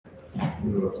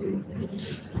Good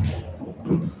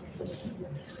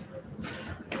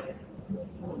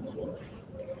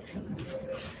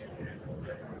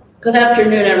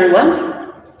afternoon,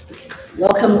 everyone.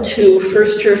 Welcome to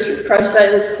First Church of Christ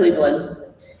Island, Cleveland.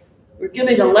 We're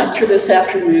giving a lecture this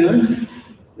afternoon,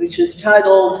 which is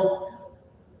titled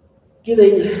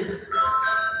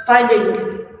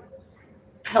Finding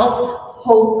Health,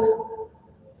 Hope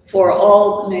for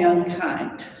All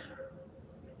Mankind.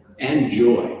 And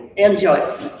joy. And joy.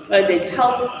 Finding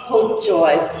health, hope,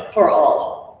 joy for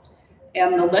all.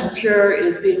 And the lecture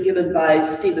is being given by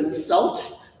Stephen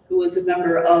Salt, who is a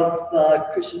member of the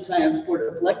Christian Science Board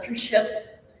of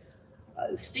Lectureship.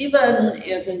 Stephen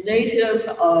is a native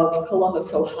of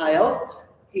Columbus, Ohio.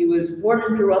 He was born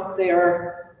and grew up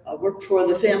there, worked for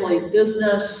the family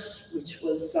business, which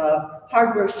was a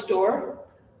hardware store,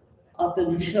 up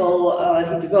until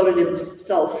he devoted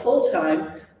himself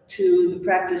full-time to the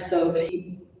practice of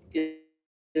he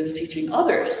is teaching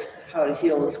others how to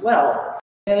heal as well.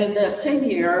 And in that same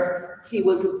year, he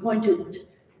was appointed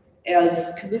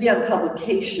as Committee on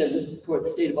Publication for the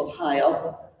state of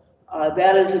Ohio.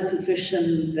 That is a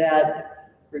position that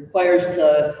requires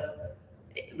the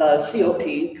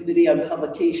COP, Committee on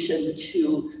Publication,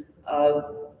 to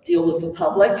deal with the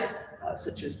public,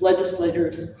 such as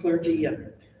legislators, clergy,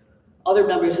 and other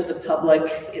members of the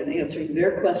public in answering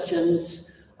their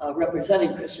questions,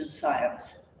 representing Christian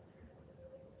Science.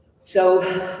 So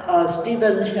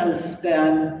Stephen has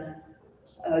been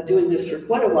doing this for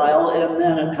quite a while, and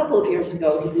then a couple of years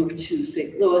ago he moved to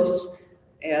St. Louis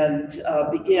and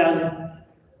began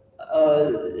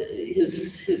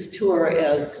his tour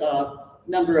as a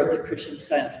member of the Christian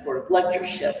Science Board of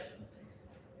Lectureship.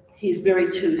 He's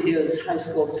married to his high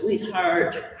school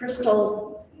sweetheart,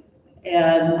 Crystal,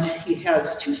 and he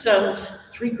has 2 sons,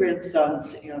 3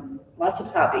 grandsons, and lots of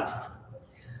hobbies.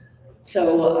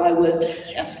 So I would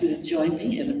ask you to join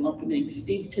me in welcoming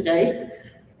Steve today,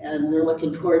 and we're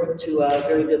looking forward to a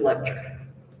very good lecture.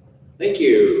 Thank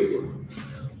you.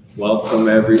 Welcome,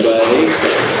 everybody.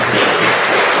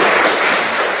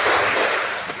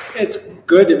 It's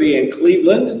good to be in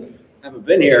Cleveland. I haven't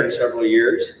been here in several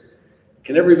years.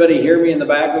 Can everybody hear me in the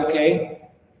back okay?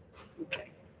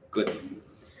 Okay, good.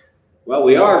 Well,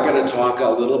 we are going to talk a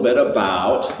little bit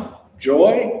about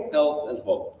joy, health, and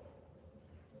hope.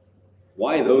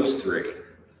 Why those 3?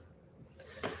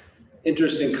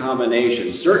 Interesting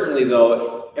combination. Certainly,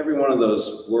 though, every one of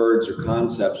those words or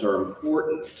concepts are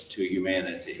important to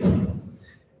humanity.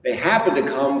 They happen to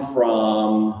come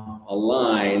from a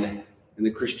line in the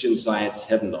Christian Science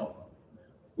hymnal,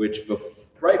 which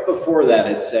right before that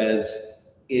it says,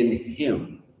 "In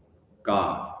Him,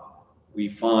 God, we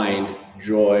find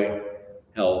joy,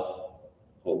 health,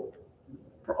 hope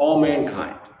for all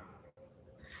mankind."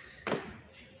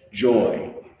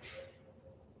 Joy.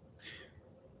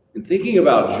 In thinking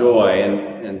about joy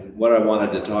and what I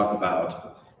wanted to talk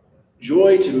about,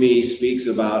 joy to me speaks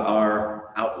about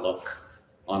our outlook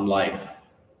on life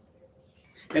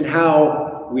and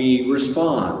how we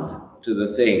respond to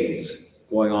the things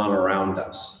going on around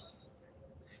us.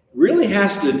 It really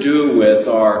has to do with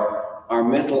our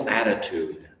mental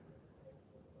attitude.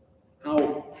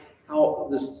 How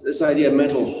this idea of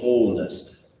mental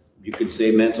wholeness, you could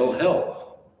say mental health.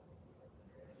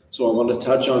 So I want to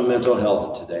touch on mental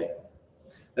health today.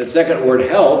 That second word,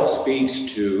 health,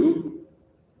 speaks to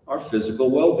our physical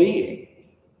well-being.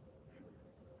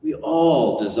 We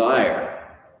all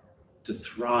desire to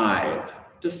thrive,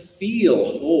 to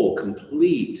feel whole,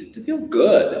 complete, to feel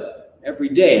good every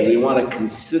day, and we want a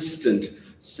consistent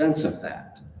sense of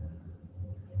that.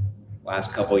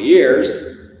 Last couple of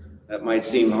years, that might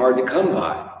seem hard to come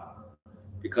by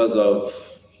because of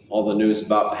all the news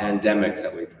about pandemics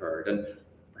that we've heard, and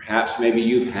perhaps maybe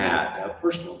you've had a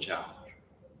personal challenge.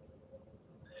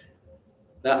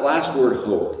 That last word,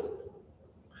 hope,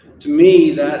 to me,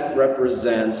 that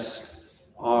represents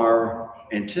our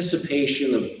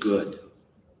anticipation of good,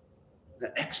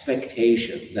 the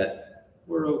expectation that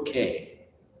we're okay.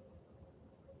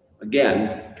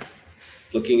 Again,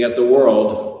 looking at the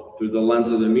world through the lens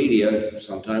of the media,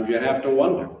 sometimes you have to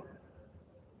wonder.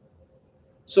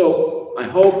 So I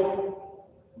hope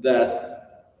that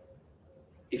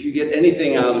if you get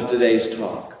anything out of today's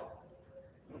talk,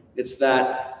 it's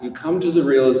that you come to the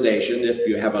realization, if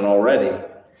you haven't already,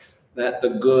 that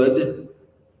the good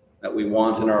that we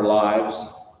want in our lives,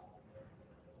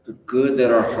 the good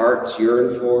that our hearts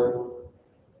yearn for,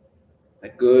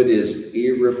 that good is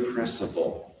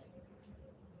irrepressible.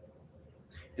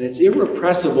 And it's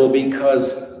irrepressible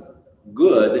because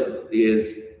good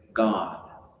is God.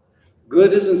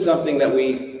 Good isn't something that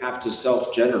we have to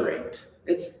self-generate.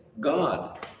 It's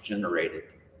God generated.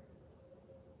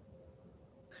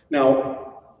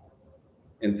 Now,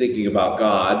 in thinking about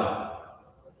God,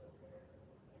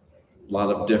 a lot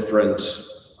of different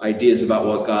ideas about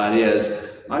what God is.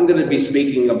 I'm going to be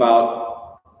speaking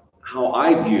about how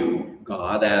I view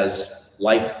God as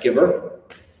life giver.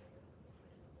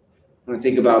 When I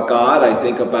think about God, I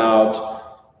think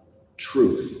about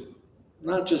truth.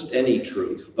 Not just any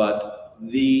truth, but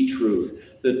the truth.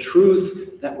 The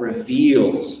truth that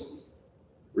reveals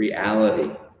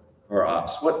reality for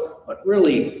us. What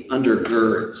really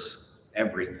undergirds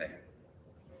everything.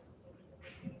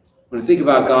 When I think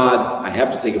about God, I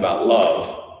have to think about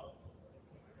love.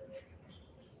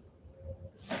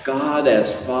 God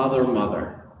as Father,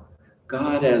 Mother.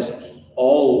 God as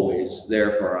always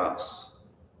there for us.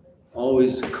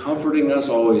 Always comforting us,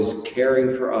 always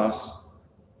caring for us.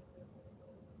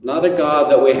 Not a God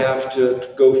that we have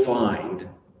to go find,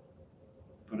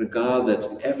 but a God that's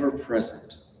ever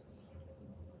present.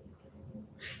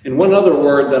 And one other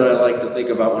word that I like to think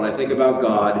about when I think about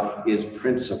God is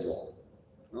principle.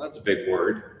 Well, that's a big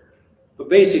word. But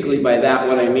basically by that,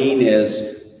 what I mean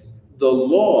is the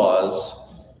laws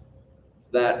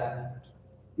that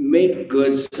make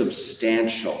good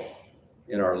substantial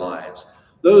in our lives.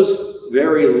 Those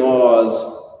very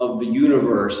laws of the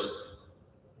universe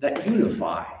that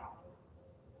unify,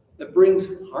 that brings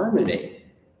harmony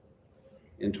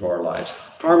into our lives.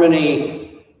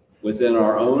 Harmony within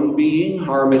our own being,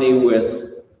 harmony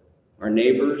with our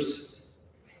neighbors,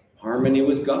 harmony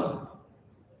with God.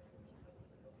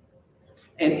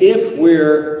 And if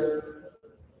we're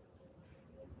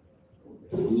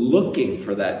looking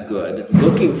for that good,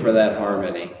 looking for that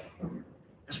harmony,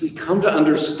 as we come to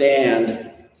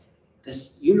understand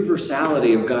this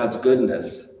universality of God's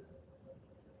goodness,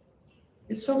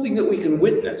 it's something that we can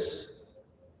witness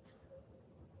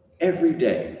every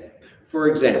day. For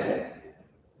example,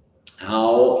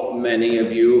 how many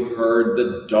of you heard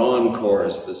the dawn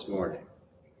chorus this morning?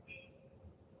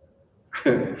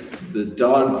 The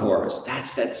dawn chorus,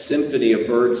 that's that symphony of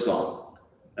birdsong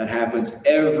that happens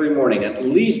every morning, at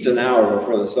least an hour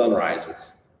before the sun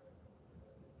rises,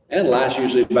 and lasts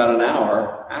usually about an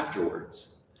hour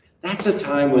afterwards. That's a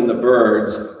time when the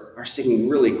birds are singing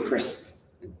really crisp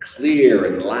and clear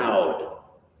and loud.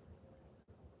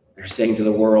 They're saying to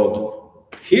the world,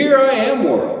 "Here I am,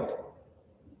 world.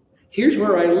 Here's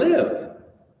where I live.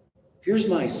 Here's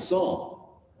my song."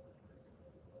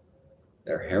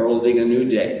 They're heralding a new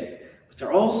day, but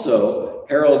they're also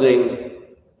heralding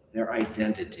their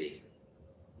identity.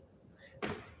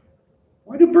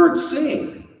 Why do birds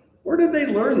sing? Where did they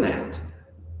learn that?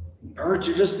 Birds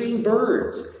are just being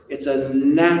birds. It's a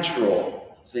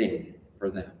natural thing for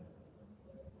them.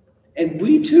 And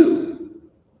we too,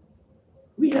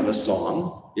 we have a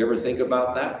song. You ever think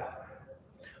about that?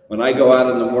 When I go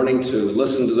out in the morning to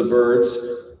listen to the birds,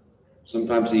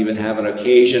 sometimes I even have an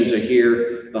occasion to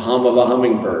hear the hum of a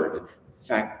hummingbird. In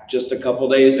fact, just a couple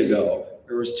days ago,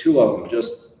 there was two of them,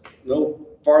 just no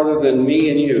farther than me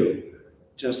and you,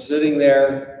 just sitting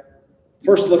there,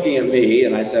 first looking at me,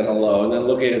 and I said hello, and then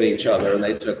looking at each other, and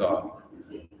they took off.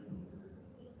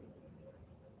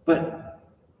 But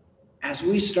as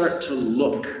we start to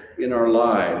look in our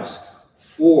lives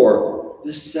for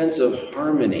this sense of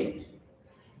harmony,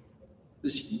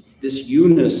 this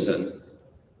unison,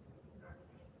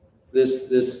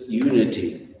 this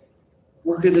unity,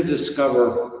 we're going to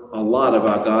discover a lot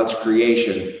about God's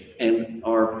creation and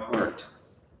our part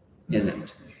in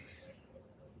it.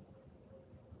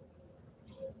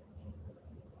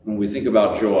 When we think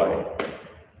about joy,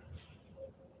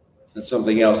 that's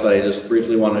something else that I just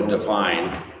briefly want to define,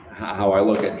 how I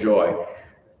look at joy.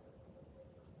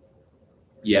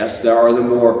 Yes, there are the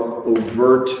more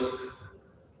overt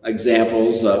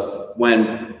examples of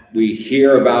when we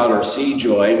hear about or see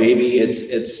joy. Maybe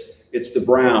it's the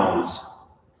Browns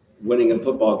winning a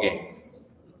football game,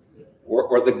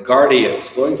 or the Guardians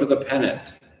going for the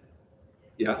pennant.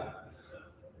 Yeah.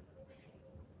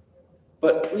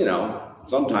 But, you know,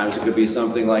 sometimes it could be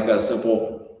something like a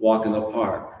simple walk in the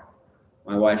park.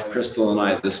 My wife Crystal and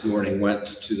I this morning went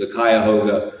to the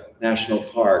Cuyahoga National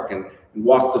Park and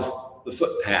walked the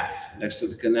footpath next to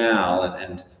the canal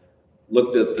and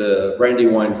looked at the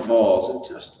Brandywine Falls,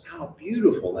 and just how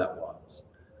beautiful that was.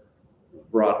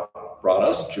 Brought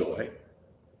us joy.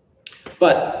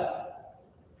 But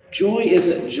joy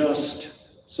isn't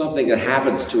just something that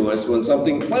happens to us when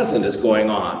something pleasant is going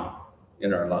on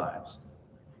in our lives.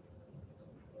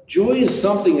 Joy is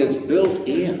something that's built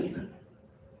in.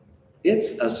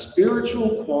 It's a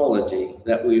spiritual quality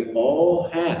that we all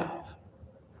have,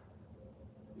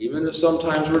 even if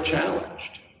sometimes we're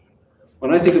challenged.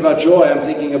 When I think about joy, I'm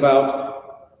thinking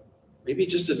about Maybe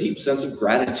just a deep sense of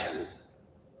gratitude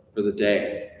for the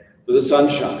day, for the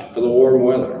sunshine, for the warm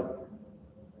weather.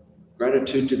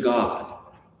 Gratitude to God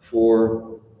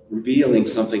for revealing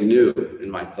something new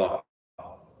in my thought.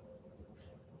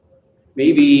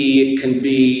 Maybe it can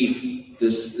be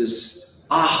this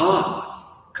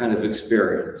aha kind of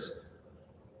experience.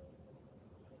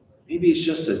 Maybe it's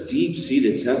just a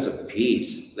deep-seated sense of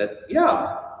peace that,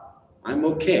 yeah, I'm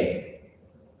okay.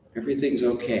 Everything's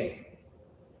okay.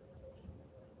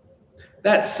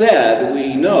 That said,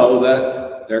 we know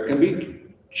that there can be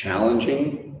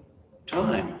challenging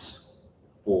times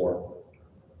for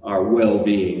our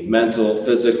well-being, mental,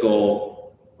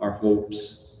 physical, our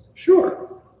hopes.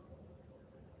 Sure.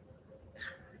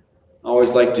 I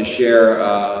always like to share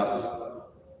a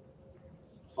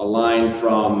line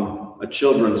from a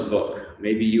children's book.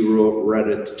 Maybe you read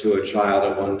it to a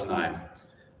child at one time.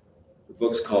 The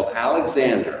book's called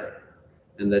Alexander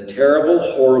and the Terrible,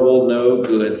 Horrible, No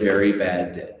Good, Very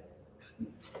Bad Day.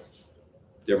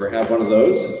 You ever have one of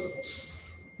those?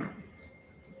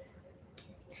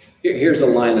 Here's a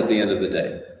line at the end of the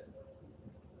day.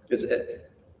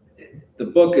 The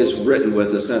book is written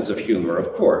with a sense of humor,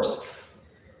 of course.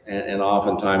 And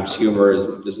oftentimes humor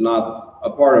is not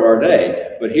a part of our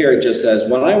day. But here it just says,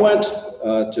 when I went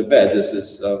to bed, this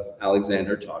is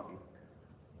Alexander talking.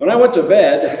 When I went to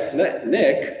bed,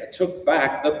 Nick took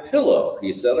back the pillow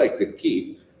he said I could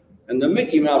keep, and the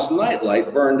Mickey Mouse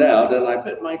nightlight burned out, and I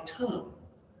bit my tongue.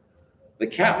 The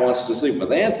cat wants to sleep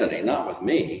with Anthony, not with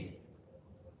me.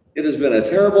 It has been a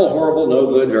terrible, horrible,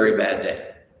 no good, very bad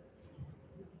day.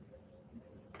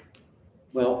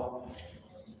 Well,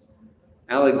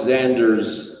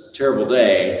 Alexander's terrible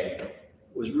day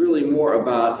was really more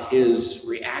about his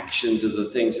reaction to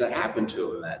the things that happened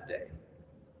to him that day.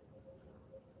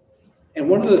 And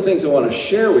one of the things I want to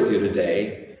share with you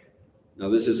today, now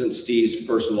this isn't Steve's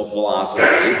personal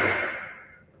philosophy,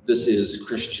 this is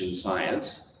Christian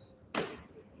Science.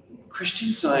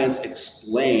 Christian Science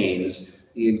explains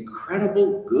the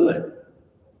incredible good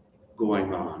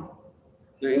going on,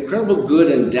 the incredible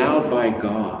good endowed by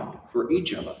God for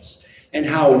each of us, and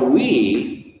how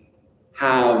we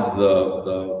have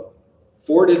the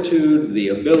fortitude, the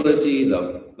ability,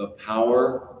 the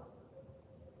power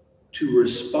to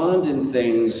respond in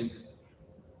things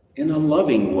in a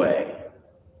loving way,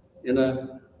 in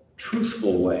a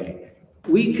truthful way.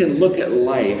 We can look at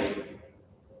life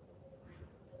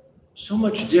so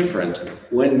much different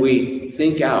when we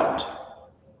think out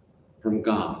from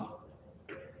God.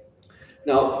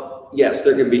 Now, yes,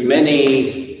 there can be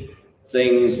many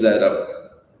things that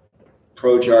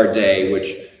approach our day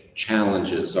which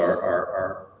challenges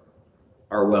our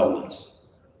wellness.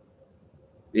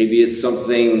 Maybe it's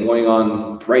something going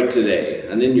on right today,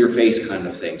 an in-your-face kind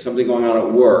of thing, something going on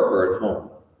at work or at home.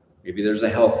 Maybe there's a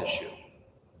health issue.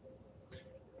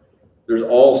 There's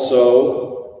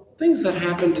also things that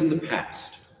happened in the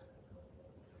past.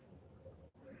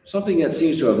 Something that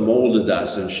seems to have molded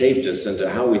us and shaped us into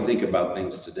how we think about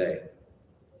things today.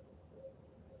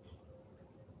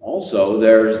 Also,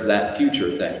 there's that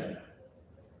future thing.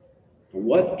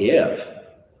 What if?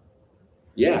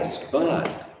 Yes,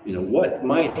 but, what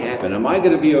might happen? Am I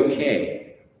going to be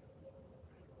okay?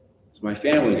 Is my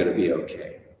family going to be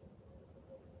okay?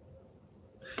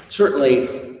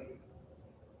 Certainly,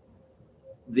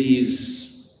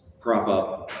 these crop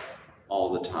up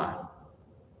all the time.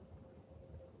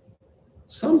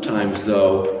 Sometimes,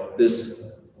 though,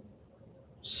 this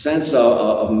sense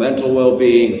of mental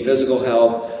well-being, physical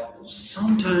health,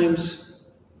 sometimes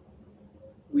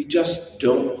we just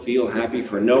don't feel happy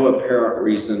for no apparent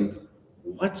reason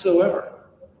whatsoever.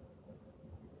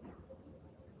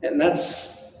 And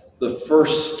that's the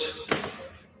first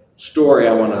story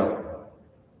I want to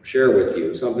share with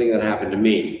you, something that happened to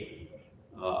me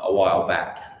a while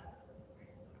back.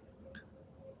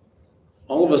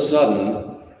 All of a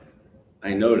sudden,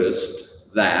 I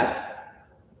noticed that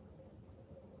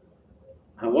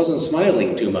I wasn't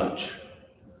smiling too much.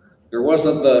 There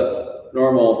wasn't the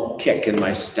normal kick in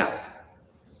my step.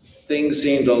 Things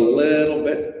seemed a little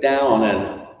bit down,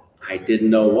 and I didn't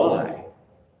know why.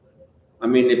 I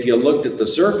mean, if you looked at the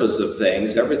surface of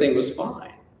things, everything was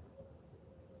fine.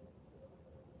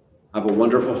 I have a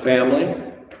wonderful family.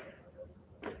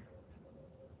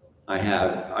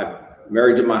 I'm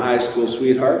married to my high school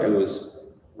sweetheart, who was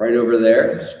right over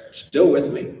there, still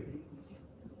with me.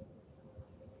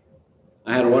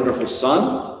 I had a wonderful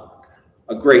son,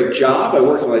 a great job. I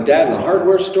worked with my dad in a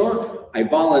hardware store. I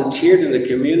volunteered in the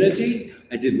community.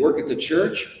 I did work at the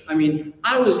church. I mean,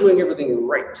 I was doing everything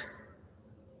right.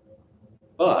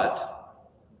 But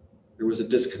there was a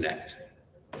disconnect.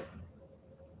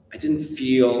 I didn't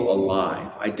feel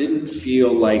alive. I didn't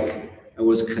feel like I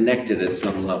was connected at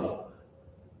some level.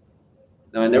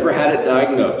 Now, I never had it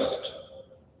diagnosed.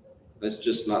 That's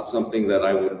just not something that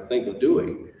I would think of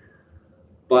doing.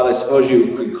 But I suppose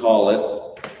you could call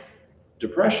it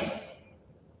depression.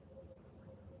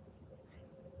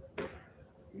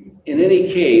 In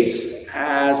any case,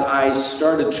 as I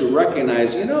started to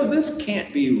recognize, this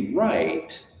can't be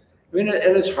right. I mean,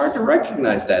 and it's hard to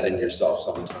recognize that in yourself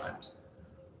sometimes.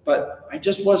 But I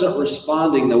just wasn't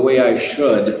responding the way I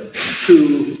should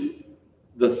to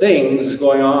the things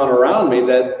going on around me,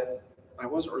 that I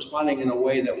wasn't responding in a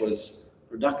way that was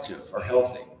productive or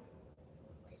healthy.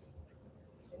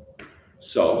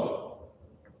 So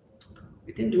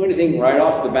I didn't do anything right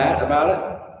off the bat about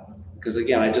it, because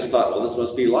again, I just thought, well, this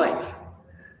must be life.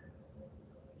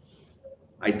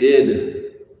 I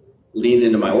did lean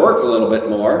into my work a little bit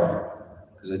more,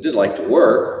 because I did like to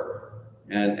work,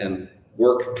 and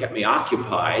work kept me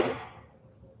occupied.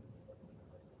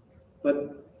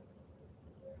 But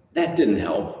that didn't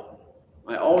help.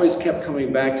 I always kept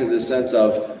coming back to this sense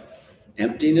of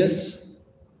emptiness.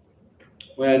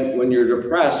 When you're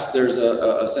depressed, there's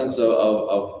a sense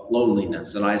of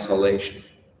loneliness and isolation,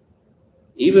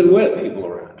 even with people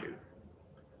around you.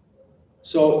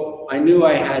 So I knew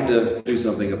I had to do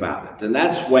something about it. And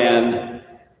that's when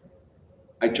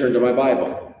I turned to my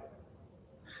Bible.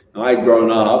 Now, I'd grown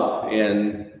up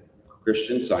in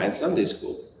Christian Science Sunday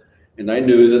School, and I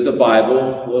knew that the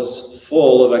Bible was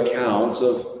full of accounts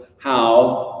of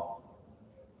how,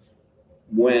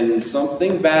 when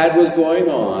something bad was going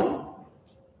on,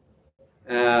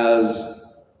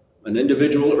 as an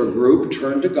individual or group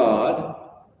turned to God,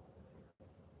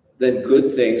 then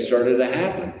good things started to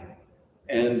happen,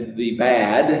 and the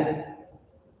bad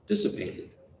dissipated.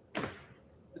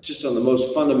 Just on the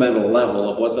most fundamental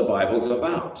level of what the Bible's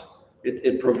about.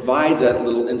 It provides that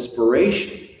little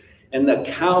inspiration and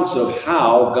accounts of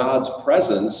how God's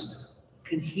presence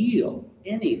can heal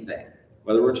anything,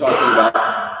 whether we're talking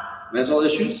about mental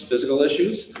issues, physical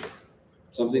issues,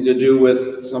 something to do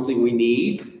with something we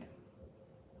need.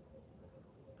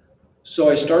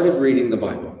 So I started reading the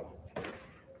Bible.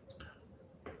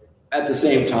 At the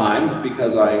same time,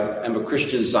 because I am a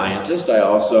Christian Scientist, I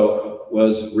also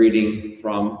was reading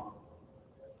from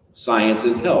Science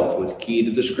and Health with Key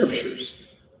to the Scriptures,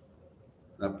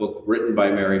 that book written by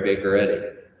Mary Baker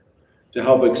Eddy, to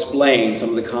help explain some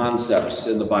of the concepts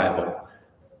in the Bible.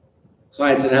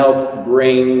 Science and Health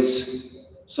brings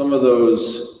some of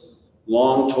those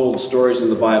long-told stories in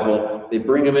the Bible, they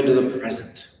bring them into the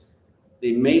present.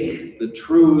 They make the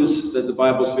truths that the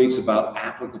Bible speaks about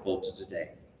applicable to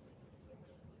today.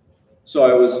 So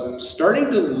I was starting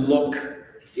to look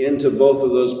into both of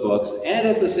those books, and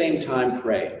at the same time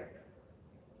pray.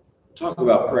 We'll talk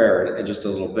about prayer in just a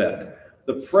little bit.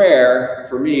 The prayer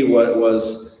for me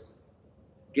was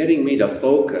getting me to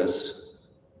focus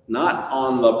not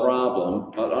on the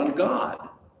problem, but on God,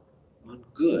 on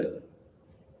good.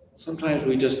 Sometimes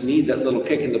we just need that little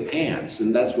kick in the pants,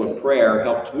 and that's what prayer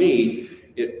helped me.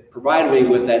 It provided me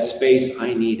with that space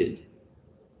I needed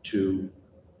to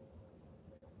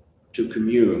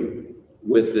commune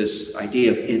with this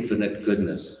idea of infinite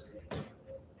goodness.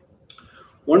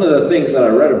 One of the things that I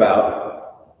read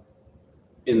about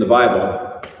in the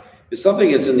Bible is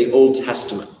something that's in the Old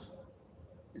Testament.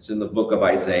 It's in the book of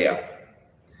Isaiah.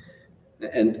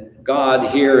 And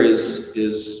God here is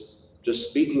just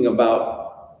speaking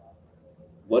about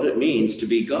what it means to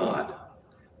be God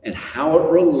and how it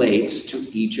relates to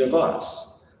each of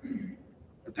us.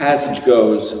 The passage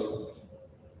goes,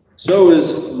 "So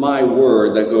is my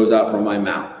word that goes out from my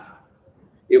mouth.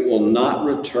 It will not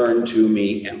return to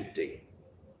me empty,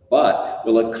 but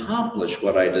will accomplish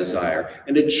what I desire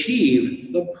and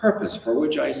achieve the purpose for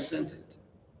which I sent it.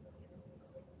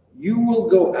 You will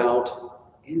go out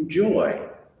in joy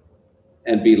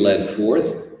and be led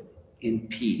forth in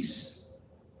peace.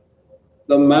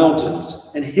 The mountains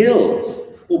and hills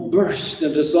will burst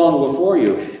into song before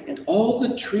you, and all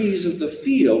the trees of the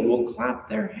field will clap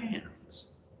their hands."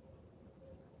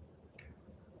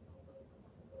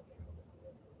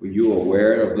 Were you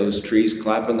aware of those trees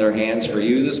clapping their hands for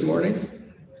you this morning?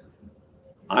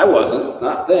 I wasn't,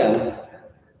 not then.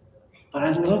 But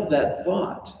I love that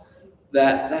thought,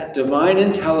 that divine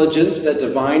intelligence, that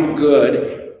divine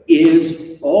good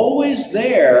is always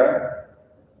there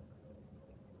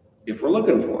if we're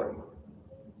looking for it.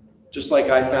 Just like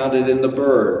I found it in the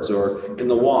birds or in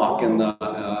the walk in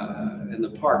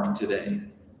the park today.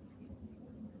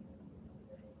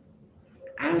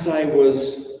 As I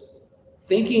was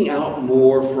thinking out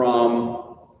more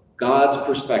from God's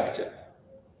perspective,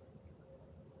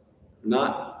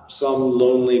 not some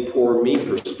lonely, poor me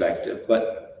perspective,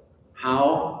 but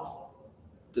how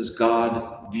does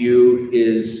God view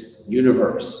his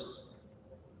universe?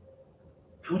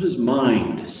 How does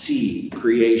mind see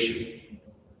creation?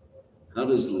 How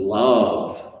does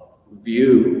love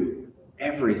view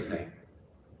everything?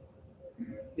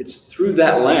 It's through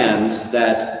that lens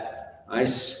that I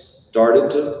started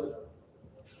to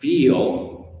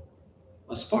feel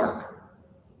a spark,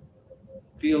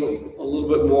 feel a little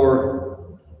bit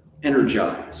more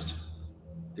energized,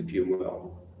 if you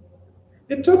will.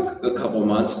 It took a couple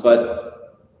months,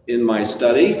 but in my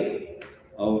study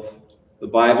of the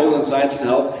Bible and science and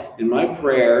health, in my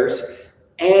prayers,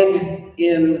 and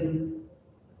in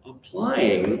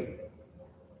applying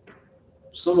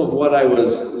some of what I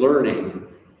was learning,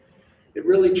 it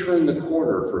really turned the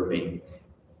corner for me.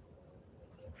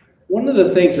 One of the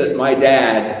things that my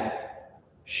dad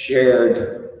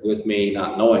shared with me,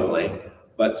 not knowingly,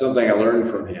 but something I learned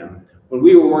from him, when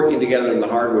we were working together in the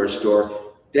hardware store,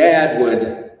 Dad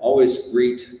would always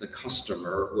greet the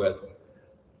customer with,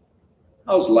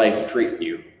 "How's life treating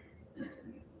you?"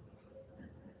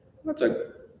 That's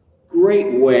a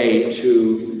great way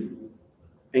to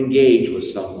engage with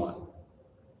someone.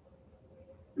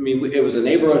 I mean, it was a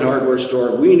neighborhood hardware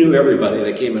store. We knew everybody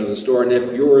that came into the store, and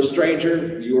if you were a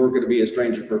stranger, you were going to be a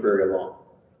stranger for very long.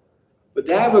 But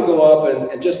Dad would go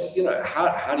up and just,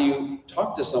 how do you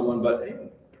talk to someone, but hey,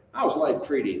 how's life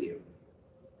treating you?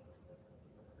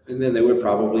 And then they would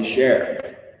probably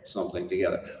share something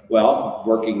together. Well,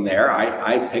 working there,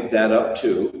 I picked that up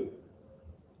too.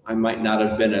 I might not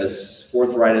have been as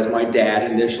forthright as my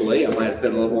dad initially. I might have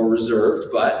been a little more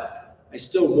reserved, but I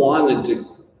still wanted to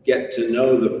get to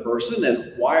know the person.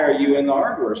 And why are you in the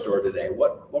hardware store today?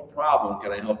 What problem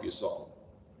can I help you solve?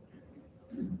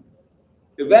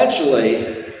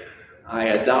 Eventually, I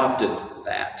adopted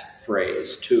that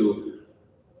phrase to,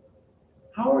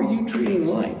 how are you treating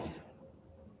life?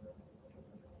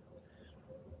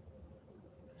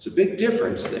 It's a big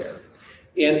difference there.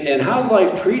 And how's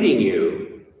life treating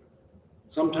you?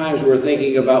 Sometimes we're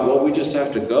thinking about, well, we just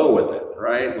have to go with it,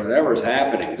 right? Whatever's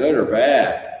happening, good or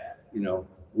bad,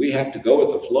 we have to go with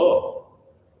the flow.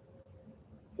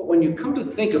 But when you come to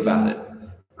think about it,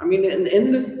 I mean,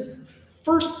 in the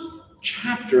first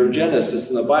chapter of Genesis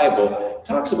in the Bible, it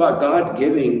talks about God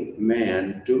giving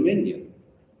man dominion.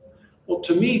 Well,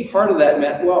 to me, part of that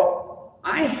meant, well,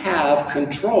 I have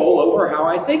control over how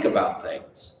I think about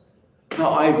things,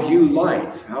 how I view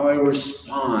life, how I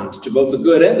respond to both the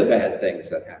good and the bad things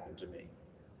that happen to me.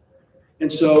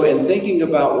 And so in thinking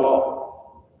about,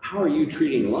 well, how are you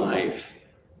treating life?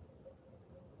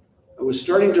 I was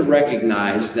starting to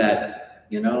recognize that,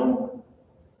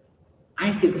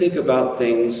 I could think about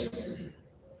things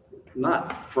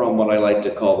not from what I like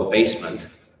to call the basement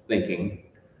thinking,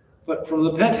 but from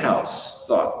the penthouse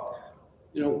thought,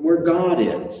 where God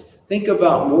is. Think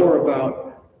more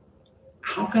about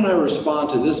how can I respond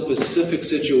to this specific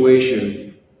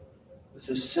situation with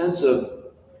a sense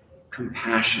of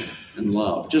compassion and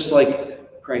love, just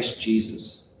like Christ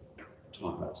Jesus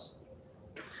taught us.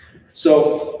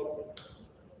 So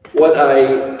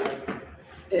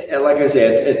like I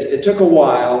said, it took a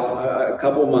while, a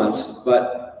couple months,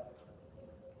 but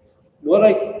what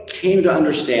I came to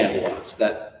understand was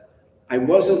that I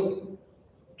wasn't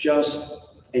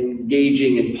just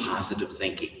engaging in positive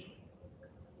thinking.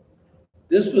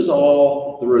 This was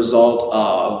all the result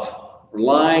of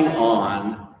relying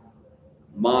on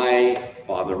my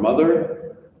father,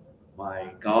 mother,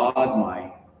 my God,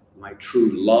 my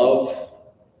true love.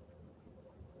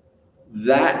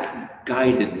 That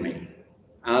guided me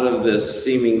out of this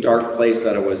seeming dark place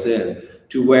that I was in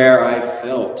to where I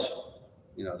felt,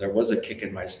 there was a kick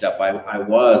in my step. I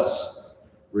was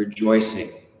rejoicing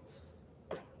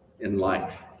in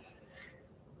life.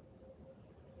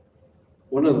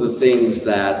 One of the things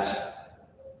that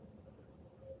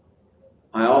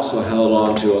I also held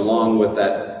on to, along with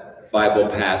that Bible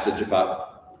passage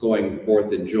about going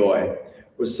forth in joy,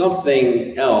 was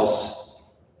something else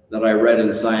that I read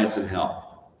in Science and Health.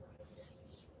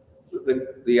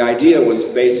 The idea was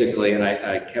basically, and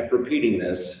I kept repeating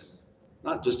this,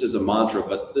 not just as a mantra,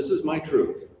 but this is my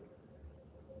truth.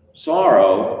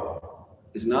 Sorrow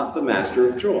is not the master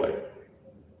of joy.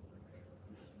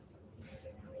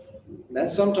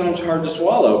 That's sometimes hard to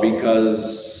swallow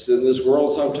because in this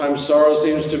world, sometimes sorrow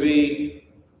seems to be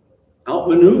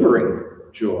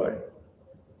outmaneuvering joy.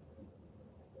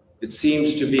 It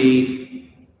seems to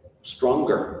be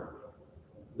stronger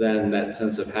than that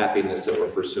sense of happiness that we're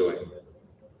pursuing.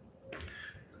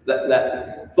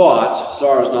 That thought,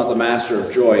 sorrow is not the master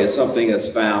of joy, is something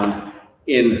that's found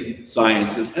in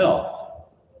Science and Health.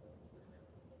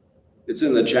 It's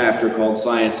in the chapter called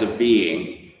Science of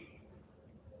Being.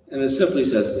 And it simply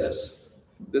says this,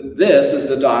 that this is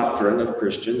the doctrine of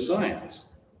Christian Science.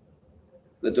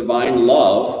 The divine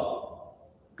love,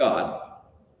 God,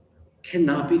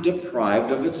 cannot be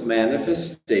deprived of its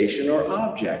manifestation or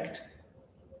object.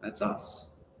 That's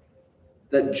us.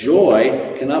 That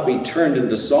joy cannot be turned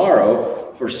into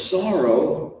sorrow, for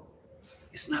sorrow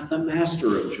is not the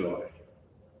master of joy.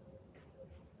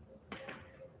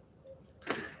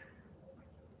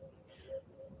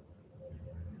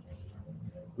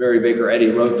 Mary Baker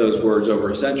Eddy wrote those words over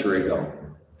a century ago.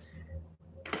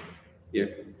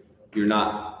 If you're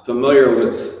not familiar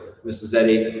with Mrs.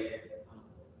 Eddy,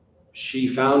 she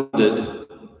founded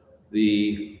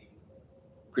the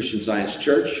Christian Science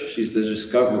Church. She's the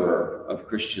discoverer of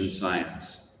Christian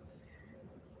Science.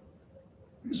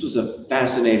 This was a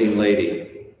fascinating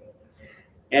lady.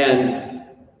 And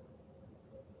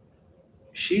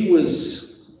she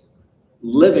was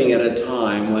living at a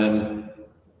time when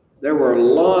there were a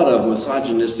lot of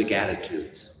misogynistic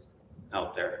attitudes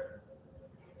out there.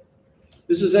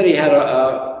 Mrs. Eddy had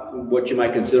what you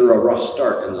might consider a rough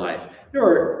start in life. There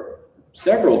were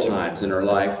several times in her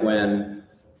life when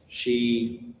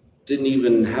she didn't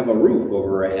even have a roof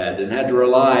over her head and had to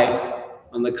rely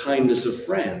on the kindness of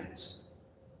friends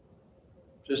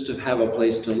just to have a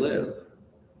place to live.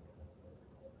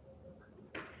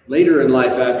 Later in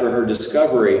life, after her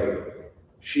discovery,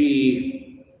 she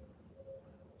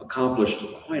accomplished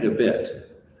quite a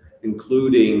bit,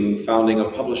 including founding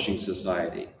a publishing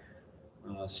society,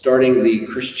 starting the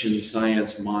Christian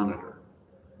Science Monitor.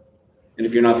 And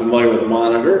if you're not familiar with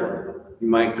Monitor, you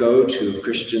might go to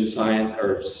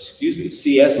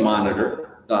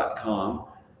csmonitor.com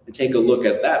and take a look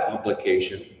at that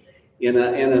publication. In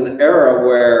an era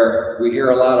where we hear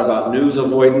a lot about news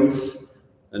avoidance,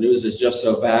 the news is just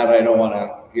so bad I don't want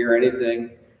to hear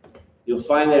anything, you'll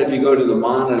find that if you go to the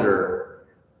Monitor,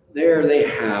 there they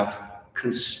have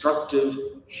constructive,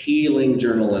 healing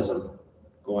journalism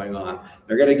going on.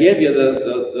 They're going to give you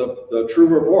the true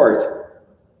report,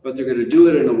 but they're going to do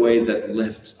it in a way that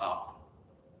lifts up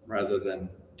rather than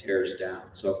tears down.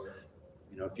 So,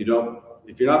 if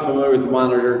you're not familiar with the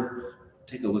Monitor,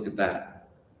 take a look at that.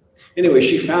 Anyway,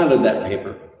 she founded that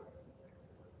paper.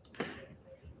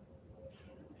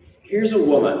 Here's a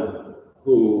woman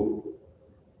who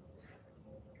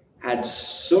had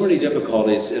so many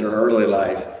difficulties in her early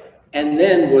life and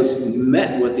then was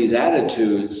met with these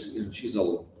attitudes. She's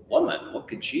a woman. What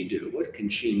could she do? What can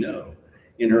she know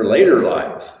in her later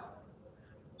life?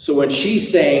 So when she's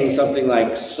saying something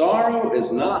like, sorrow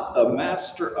is not the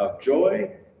master of joy,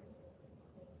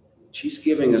 she's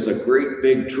giving us a great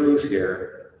big truth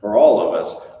here for all of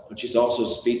us, but she's also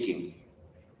speaking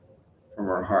from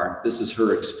her heart. This is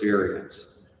her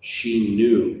experience. She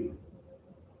knew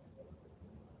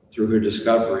through her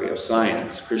discovery of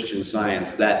science, Christian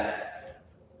Science, that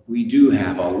we do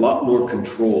have a lot more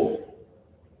control,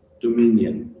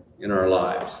 dominion in our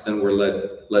lives than we're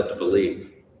led to believe.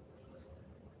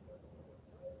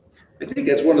 I think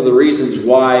that's one of the reasons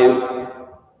why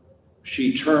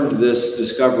she termed this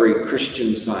discovery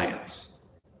Christian Science.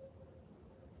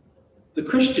 The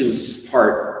Christian's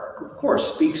part, of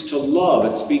course, speaks to love,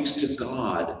 it speaks to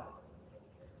God.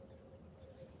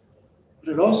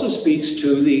 But it also speaks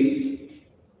to the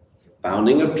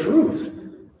founding of truth.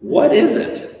 What is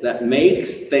it that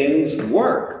makes things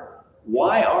work?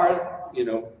 What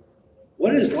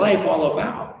is life all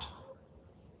about?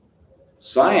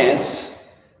 Science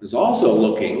is also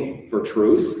looking for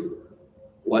truth,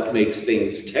 what makes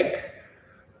things tick,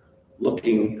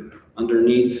 looking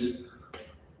underneath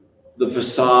the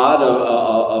facade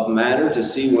of matter to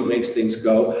see what makes things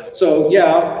go. So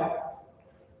yeah,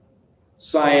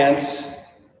 science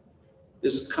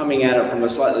is coming at it from a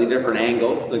slightly different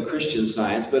angle than Christian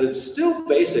Science, but it's still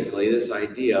basically this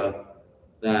idea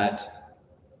that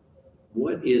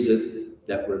what is it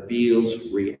that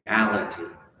reveals reality?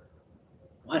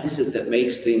 What is it that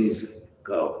makes things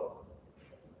go?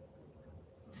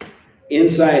 In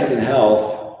Science and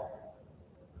Health,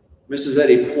 Mrs.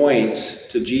 Eddy points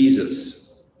to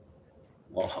Jesus,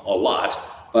 well, a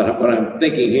lot, but what I'm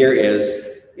thinking here is,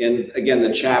 in, again,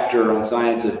 the chapter on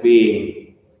Science of Being,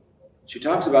 she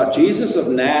talks about Jesus of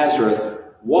Nazareth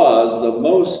was the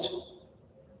most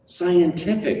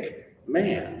scientific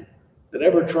man that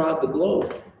ever trod the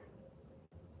globe.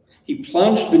 He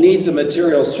plunged beneath the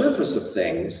material surface of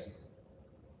things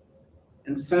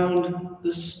and found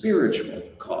the spiritual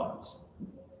cause.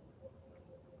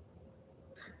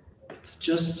 It's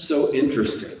just so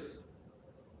interesting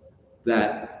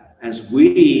that as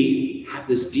we have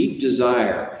this deep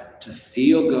desire to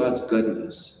feel God's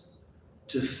goodness,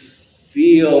 to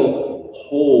feel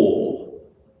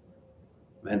whole,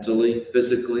 mentally,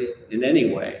 physically, in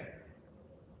any way,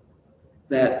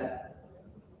 that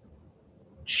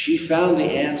she found the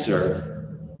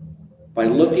answer by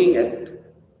looking at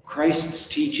Christ's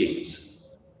teachings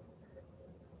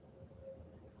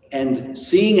and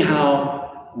seeing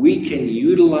how we can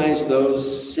utilize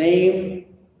those same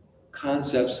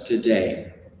concepts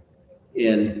today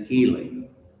in healing,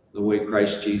 the way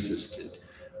Christ Jesus did.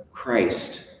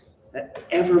 Christ, that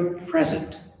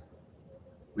ever-present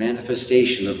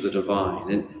manifestation of the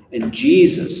divine, and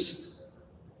Jesus,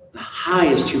 the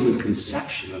highest human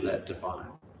conception of that divine.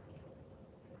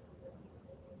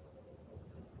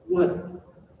 What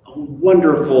a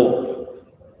wonderful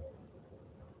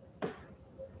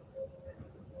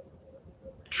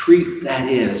treat that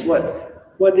is.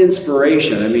 What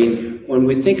inspiration. I mean, when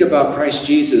we think about Christ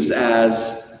Jesus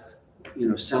as,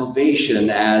 salvation,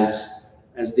 as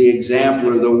the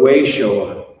exemplar, the way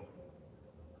shower,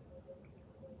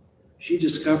 she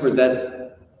discovered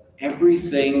that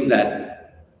everything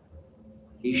that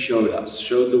he showed us,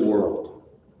 showed the world,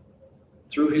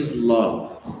 through his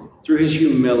love, through his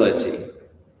humility,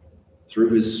 through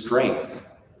his strength,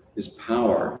 his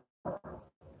power.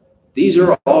 These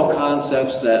are all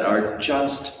concepts that are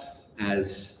just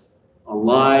as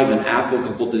alive and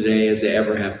applicable today as they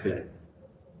ever have been.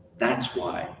 That's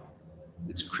why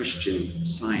it's Christian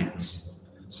Science,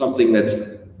 something that's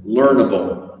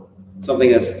learnable,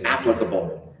 something that's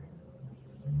applicable,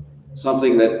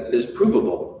 something that is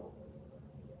provable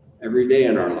every day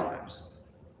in our lives.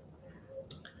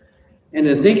 And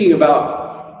in thinking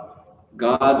about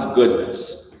God's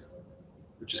goodness,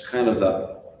 which is kind of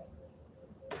the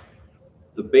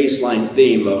baseline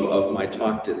theme of my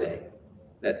talk today,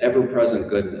 that ever-present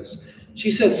goodness, she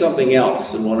said something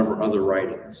else in one of her other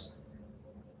writings.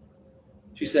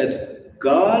 She said,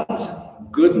 God's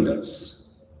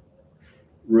goodness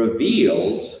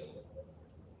reveals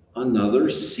another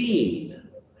scene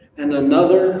and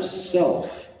another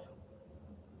self,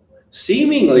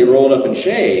 seemingly rolled up in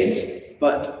shades,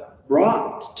 but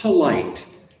brought to light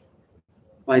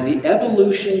by the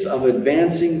evolutions of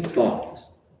advancing thought.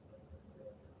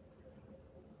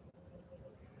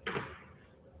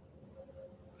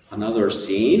 Another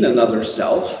scene, another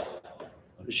self.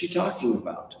 What is she talking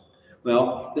about?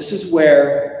 Well, this is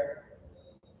where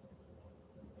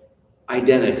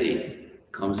identity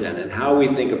comes in and how we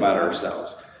think about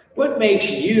ourselves. What makes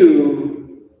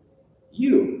you,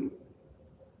 you,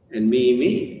 and me,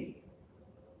 me?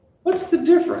 What's the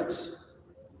difference?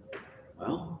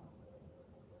 Well,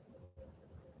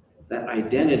 that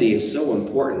identity is so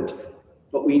important,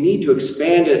 but we need to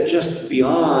expand it just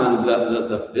beyond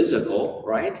the physical,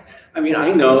 right? I mean,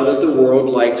 I know that the world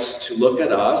likes to look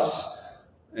at us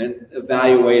and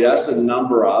evaluate us and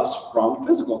number us from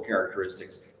physical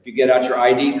characteristics. If you get out your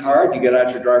ID card, you get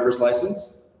out your driver's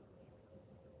license,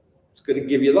 it's going to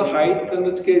give you the height, and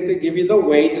it's going to give you the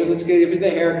weight, and it's going to give you the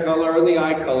hair color and the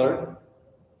eye color.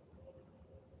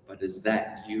 But is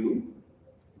that you?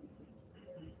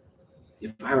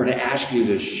 If I were to ask you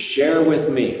to share with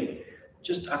me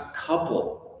just a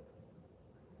couple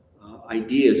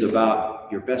ideas about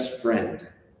your best friend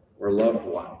or loved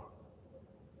one,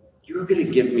 you're going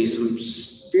to give me some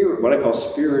what I call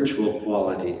spiritual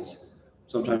qualities.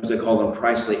 Sometimes I call them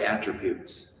priestly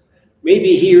attributes.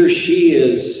 Maybe he or she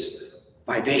is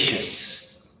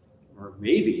vivacious, or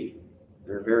maybe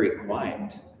they're very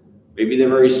quiet. Maybe they're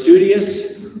very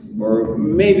studious, or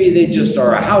maybe they just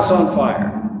are a house on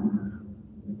fire.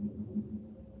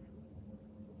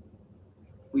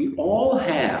 We all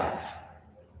have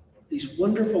these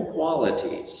wonderful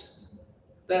qualities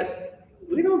that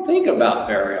we don't think about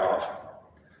very often.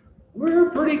 We're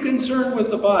pretty concerned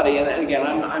with the body, and again,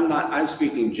 I'm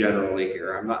speaking generally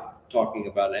here. I'm not talking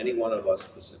about any one of us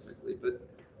specifically, but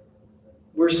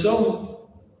we're so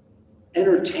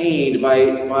entertained by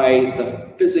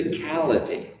the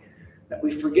physicality that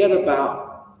we forget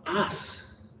about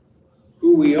us,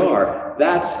 who we are.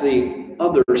 That's the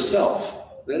other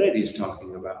self that Eddie's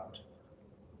talking about.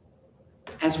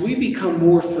 As we become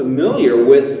more familiar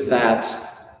with that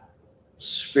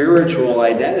spiritual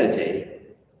identity,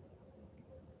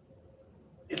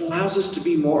 it allows us to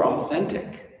be more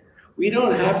authentic. We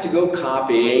don't have to go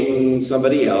copying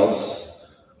somebody else.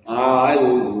 I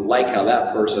like how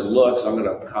that person looks, I'm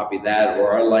going to copy that,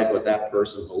 or I like what that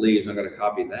person believes, I'm going to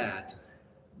copy that.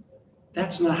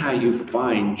 That's not how you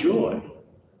find joy,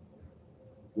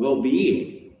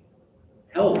 well-being,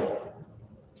 health.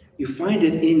 You find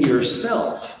it in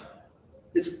yourself.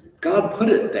 God put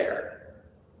it there.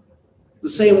 The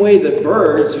same way that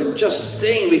birds who just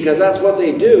sing because that's what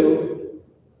they do,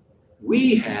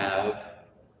 we have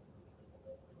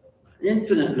an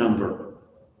infinite number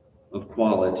of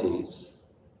qualities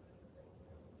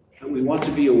that we want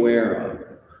to be aware of.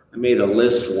 I made a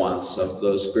list once of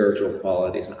those spiritual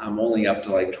qualities. I'm only up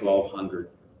to like 1,200.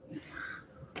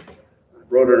 I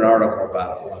wrote an article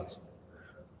about it once.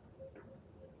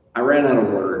 I ran out of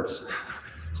words,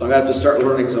 so I'm going to have to start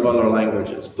learning some other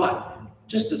languages. But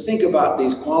just to think about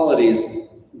these qualities,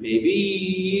 maybe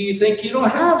you think you don't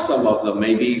have some of them,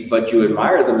 maybe, but you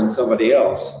admire them in somebody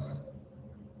else.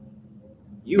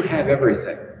 You have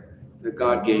everything that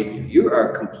God gave you. You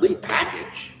are a complete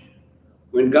package.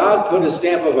 When God put a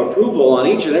stamp of approval on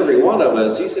each and every one of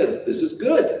us, he said, this is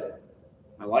good.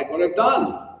 I like what I've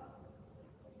done.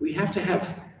 We have to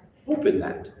have hope in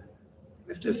that.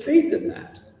 We have to have faith in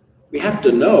that. We have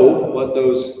to know what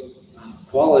those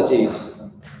qualities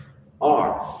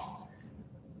are.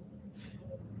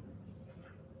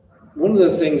 One of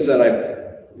the things that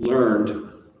I've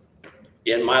learned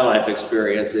in my life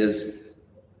experience is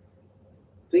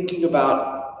thinking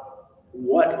about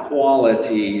what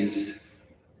qualities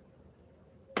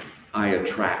I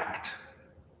attract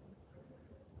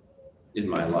in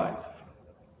my life.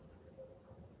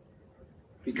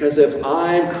 Because if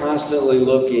I'm constantly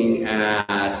looking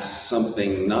at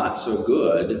something not so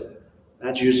good,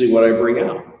 that's usually what I bring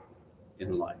out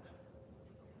in life.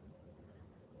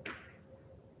 To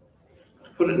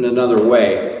put it in another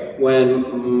way,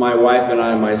 when my wife and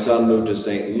I and my son moved to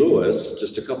St. Louis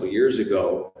just a couple years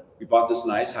ago, we bought this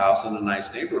nice house in a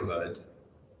nice neighborhood.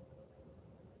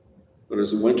 But it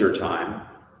was winter time.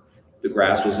 The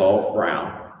grass was all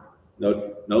brown.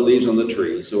 No leaves on the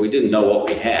trees, so we didn't know what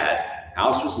we had.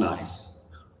 House was nice.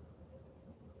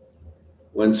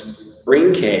 When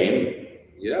spring came,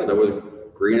 yeah, there was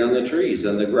green on the trees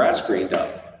and the grass greened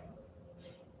up.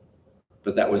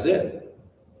 But that was it.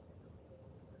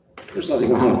 There's nothing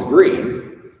wrong with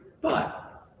green,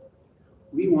 but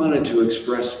we wanted to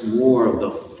express more of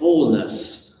the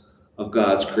fullness of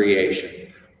God's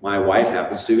creation. My wife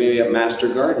happens to be a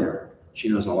master gardener. She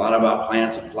knows a lot about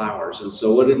plants and flowers. And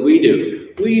so what did we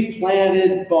do? We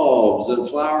planted bulbs and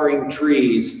flowering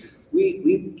trees.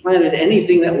 We planted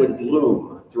anything that would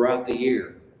bloom throughout the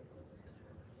year.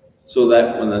 So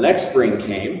that when the next spring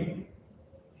came,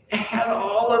 it had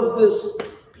all of this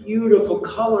beautiful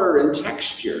color and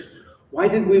texture. Why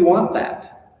did we want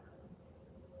that?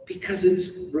 Because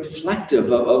it's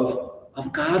reflective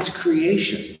of God's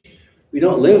creation. We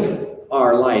don't live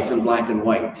our life in black and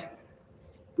white.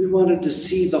 We wanted to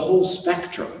see the whole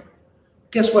spectrum.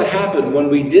 Guess what happened when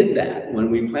we did that,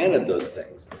 when we planted those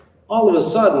things? All of a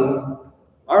sudden,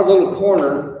 our little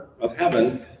corner of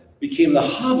heaven became the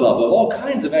hubbub of all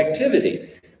kinds of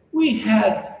activity. We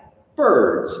had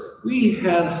birds, we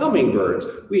had hummingbirds,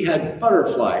 we had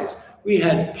butterflies, we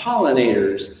had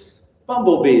pollinators,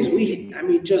 bumblebees.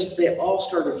 They all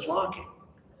started flocking.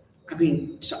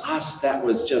 To us, that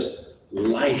was just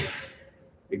life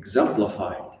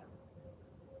exemplified.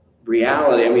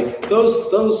 Reality.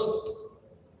 Those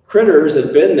critters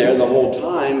had been there the whole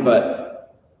time,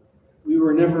 but we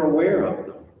were never aware of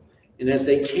them. And as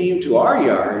they came to our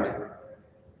yard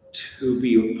to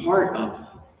be a part of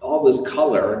all this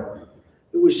color,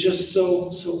 it was just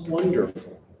so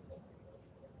wonderful.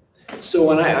 So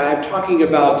when I'm talking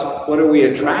about what are we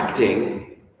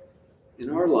attracting in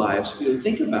our lives,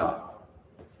 think about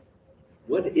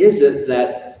what is it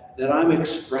that I'm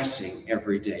expressing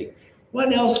every day?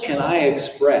 What else can I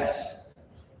express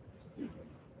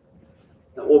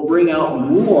that will bring out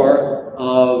more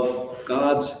of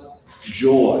God's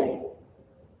joy?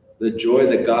 The joy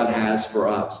that God has for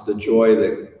us, the joy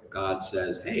that God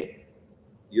says, hey,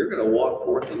 you're going to walk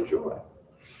forth in joy.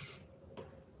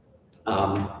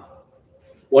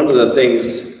 One of the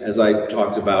things, as I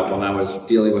talked about when I was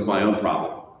dealing with my own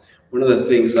problem, one of the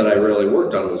things that I really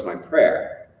worked on was my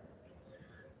prayer.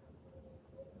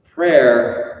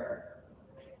 Prayer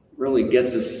really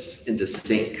gets us into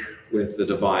sync with the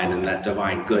divine and that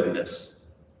divine goodness.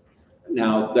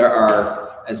 Now, there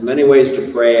are as many ways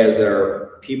to pray as there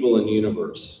are people in the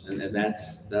universe, and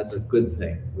that's a good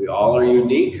thing. We all are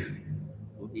unique.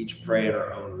 We'll each pray in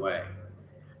our own way.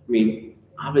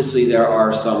 Obviously there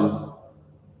are some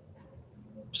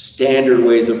standard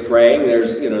ways of praying.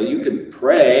 There's, you can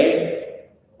pray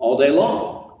all day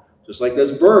long, just like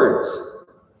those birds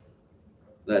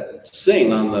that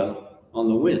sing on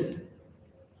the wind.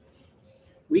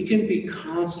 We can be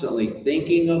constantly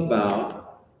thinking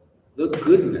about the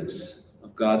goodness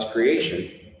of God's creation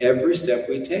every step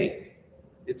we take.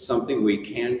 It's something we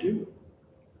can do.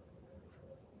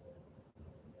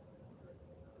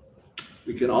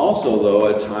 We can also, though,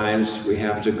 at times we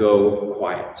have to go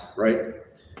quiet, right?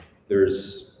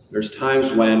 There's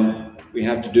times when we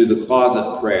have to do the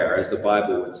closet prayer, as the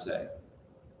Bible would say.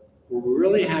 We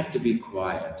really have to be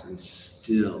quiet and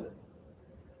still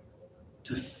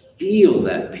to feel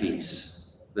that peace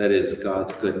that is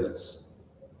God's goodness.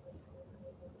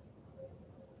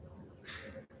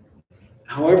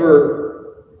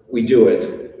 However we do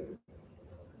it,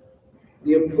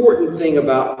 the important thing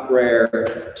about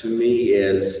prayer to me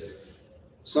is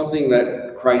something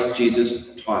that Christ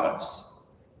Jesus taught us.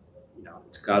 You know,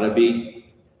 it's got to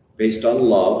be based on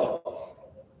love.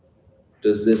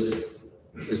 Is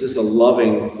this a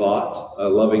loving thought, a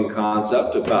loving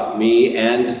concept about me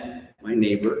and my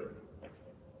neighbor?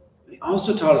 He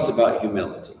also taught us about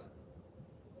humility.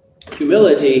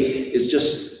 Humility is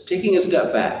just taking a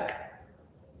step back,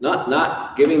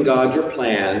 not giving God your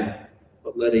plan,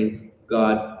 but letting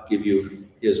God give you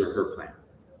his or her plan.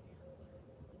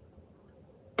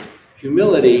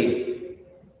 Humility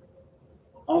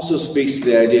also speaks to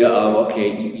the idea of,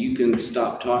 okay, you can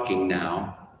stop talking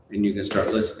now and you can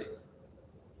start listening.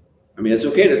 I mean, it's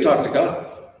okay to talk to God.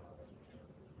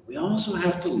 We also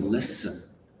have to listen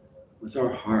with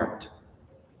our heart.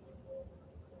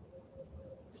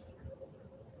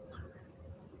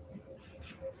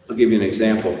 I'll give you an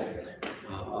example.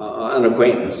 An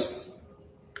acquaintance,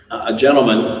 a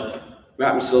gentleman who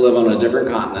happens to live on a different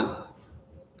continent,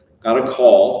 got a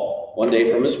call one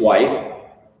day from his wife.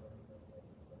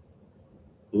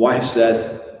 The wife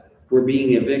said, "We're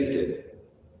being evicted."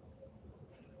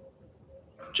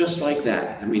 Just like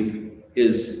that. I mean,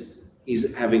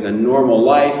 he's having a normal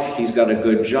life, he's got a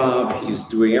good job, he's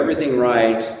doing everything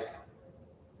right,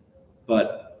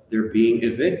 but they're being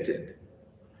evicted.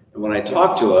 And when I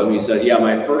talked to him, he said, yeah,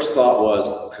 my first thought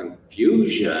was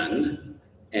confusion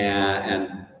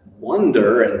and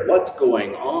wonder and what's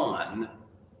going on.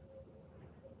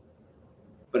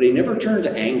 But he never turned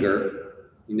to anger.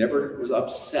 He never was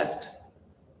upset.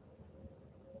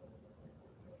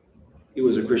 He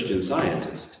was a Christian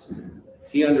Scientist.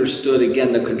 He understood,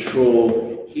 again, the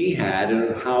control he had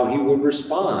and how he would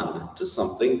respond to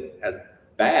something as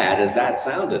bad as that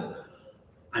sounded.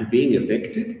 I'm being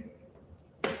evicted?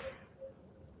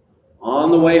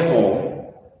 On the way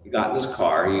home, he got in his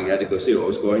car. He had to go see what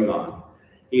was going on.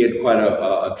 He had quite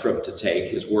a trip to take.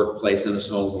 His workplace and his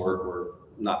home were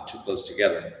not too close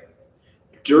together.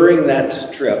 During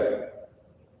that trip,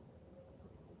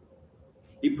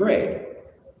 he prayed.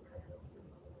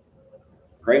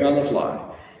 Praying on the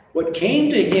fly. What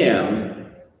came to him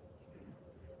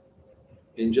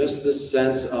in just this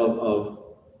sense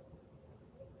of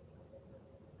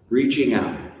reaching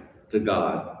out to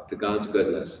God, to God's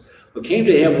goodness, what came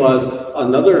to him was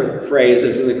another phrase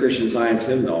that's in the Christian Science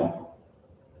hymnal.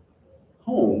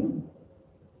 Home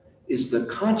is the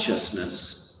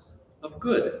consciousness of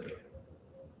good.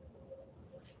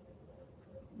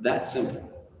 That simple.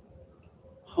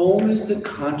 Home is the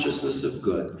consciousness of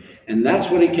good. And that's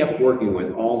what he kept working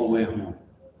with all the way home.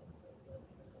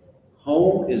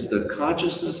 Home is the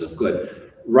consciousness of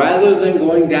good. Rather than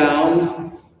going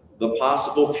down the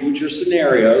possible future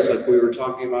scenarios like we were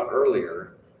talking about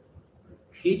earlier,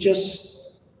 he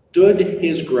just stood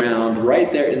his ground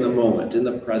right there in the moment, in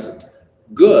the present.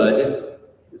 Good,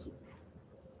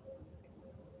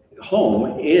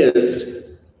 home is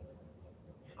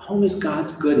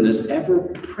God's goodness ever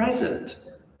present.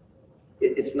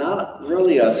 It's not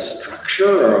really a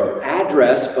structure or an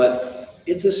address, but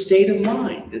it's a state of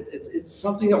mind. It's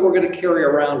something that we're going to carry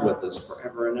around with us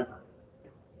forever and ever.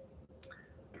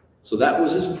 So that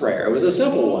was his prayer. It was a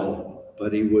simple one,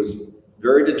 but he was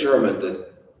very determined to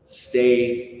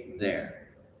stay there.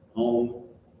 Home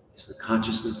is the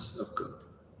consciousness of good.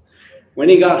 When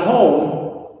he got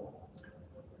home,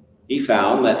 he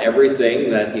found that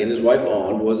everything that he and his wife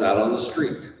owned was out on the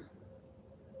street.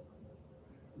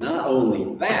 Not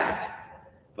only that,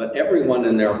 but everyone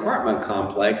in their apartment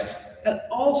complex had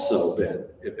also been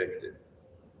evicted.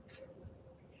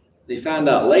 They found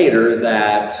out later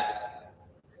that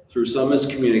through some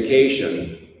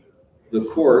miscommunication, the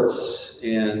courts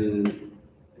in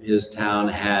his town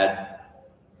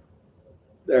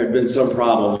there had been some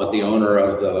problem with the owner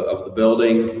of the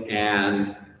building,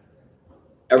 and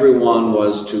everyone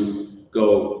was to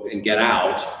go and get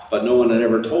out, but no one had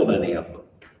ever told any of them.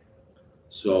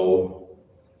 So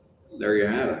there you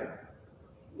have it.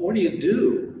 What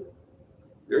do?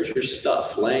 There's your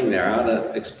stuff laying there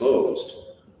out exposed.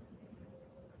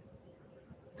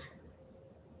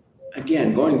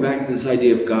 Again, going back to this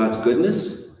idea of God's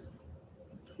goodness,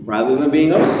 rather than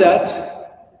being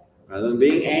upset, rather than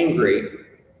being angry,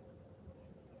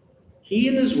 he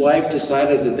and his wife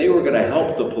decided that they were going to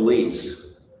help the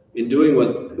police in doing what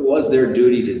it was their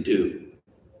duty to do.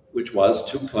 which was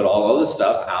to put all of the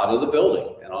stuff out of the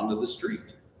building and onto the street.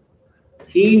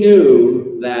 He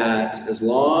knew that as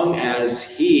long as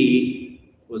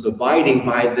he was abiding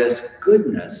by this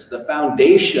goodness, the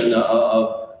foundation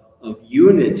of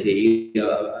unity,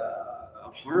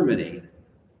 of harmony,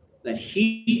 that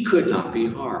he could not be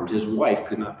harmed, his wife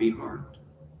could not be harmed.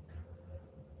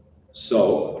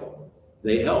 So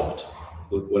they helped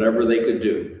with whatever they could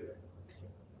do.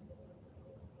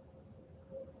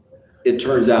 It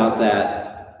turns out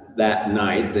that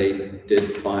night they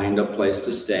did find a place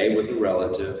to stay with a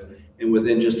relative, and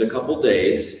within just a couple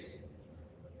days,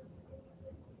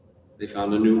 they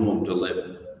found a new home to live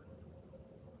in.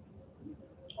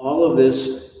 All of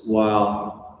this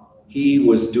while he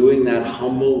was doing that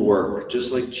humble work,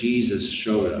 just like Jesus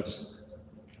showed us.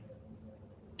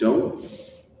 Don't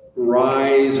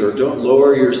rise or don't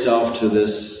lower yourself to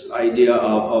this idea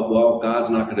of well, God's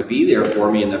not going to be there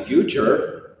for me in the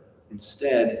future.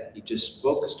 Instead, he just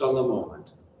focused on the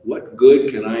moment. What good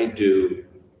can I do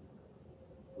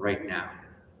right now?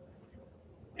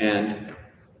 And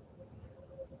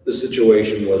the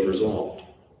situation was resolved.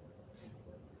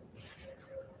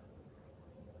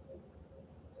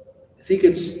 I think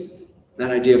it's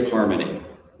that idea of harmony,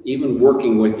 even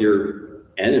working with your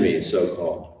enemies,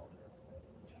 so-called.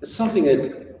 It's something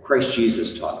that Christ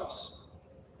Jesus taught us.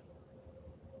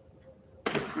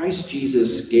 Christ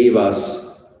Jesus gave us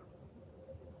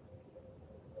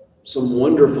some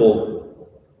wonderful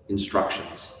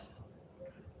instructions,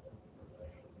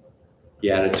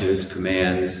 beatitudes,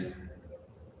 commands,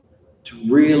 to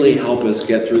really help us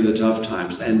get through the tough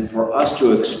times and for us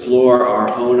to explore our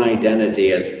own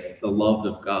identity as the loved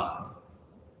of God.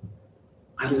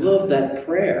 I love that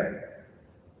prayer,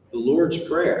 the Lord's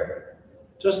Prayer.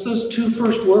 Just those two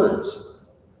first words.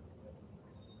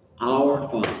 Our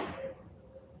Father.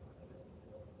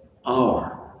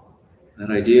 Our.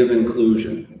 That idea of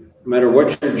inclusion. No matter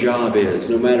what your job is,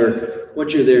 no matter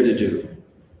what you're there to do.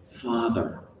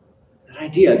 Father. That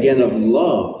idea, again, of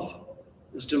love.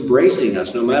 Just embracing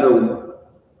us, no matter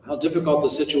how difficult the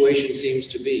situation seems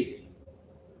to be.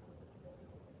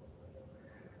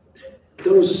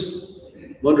 Those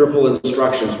wonderful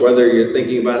instructions, whether you're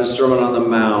thinking about a Sermon on the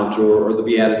Mount or the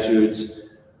Beatitudes,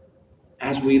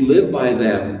 as we live by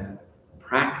them,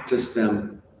 practice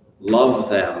them, love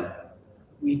them,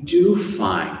 we do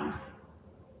find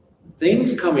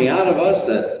things coming out of us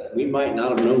that we might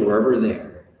not have known were ever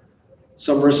there.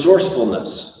 Some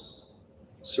resourcefulness,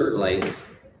 certainly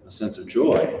a sense of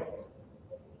joy.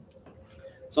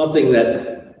 Something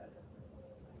that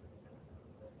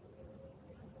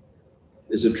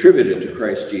is attributed to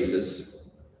Christ Jesus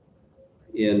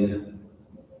in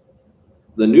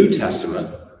the New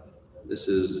Testament. This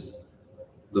is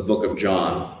the book of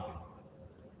John.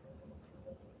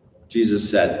 Jesus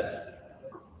said,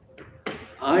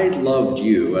 I loved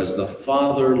you as the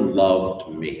Father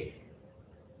loved me.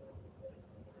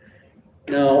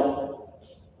 Now,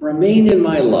 remain in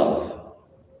my love.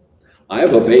 I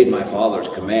have obeyed my Father's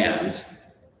commands,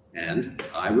 and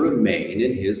I remain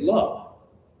in his love.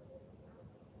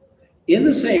 In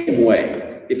the same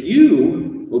way, if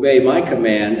you obey my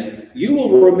commands, you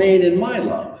will remain in my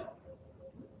love.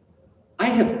 I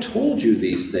have told you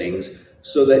these things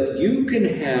so that you can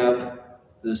have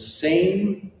the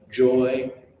same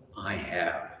joy I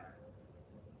have,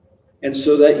 and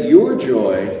so that your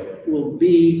joy will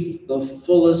be the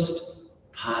fullest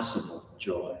possible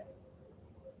joy.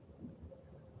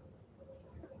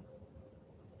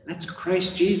 That's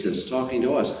Christ Jesus talking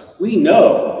to us. We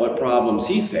know what problems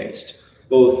he faced,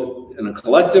 both in a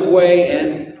collective way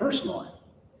and personally.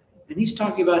 And he's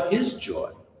talking about his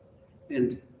joy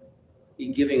and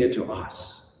giving it to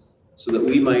us so that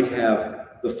we might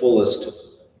have the fullest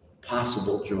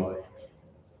possible joy.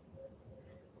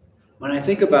 When I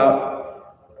think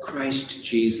about Christ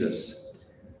Jesus,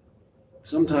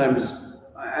 sometimes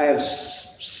I have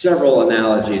several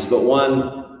analogies, but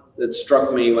one that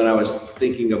struck me when I was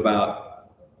thinking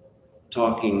about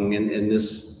talking in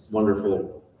this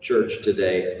wonderful church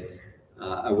today,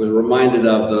 I was reminded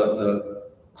of the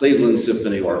Cleveland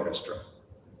Symphony Orchestra.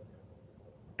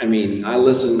 I mean, I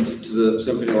listened to the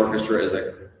symphony orchestra as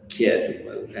a kid.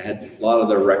 I had a lot of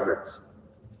their records.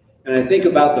 And I think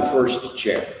about the first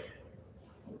chair.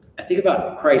 I think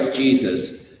about Christ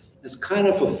Jesus as kind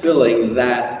of fulfilling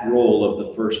that role of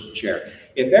the first chair.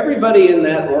 If everybody in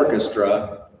that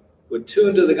orchestra would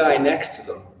tune to the guy next to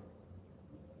them,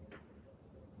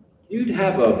 you'd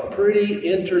have a pretty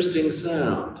interesting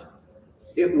sound.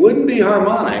 It wouldn't be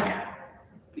harmonic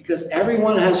because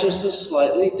everyone has just a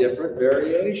slightly different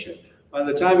variation. By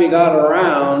the time you got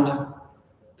around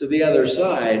to the other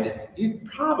side, you'd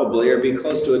probably or be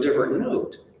close to a different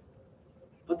note.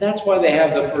 But that's why they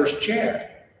have the first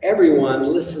chair.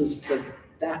 Everyone listens to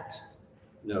that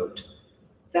note.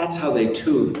 That's how they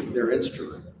tune their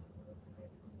instrument.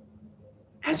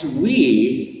 As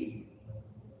we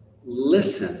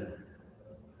listen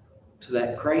to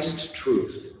that Christ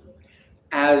truth,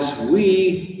 as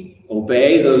we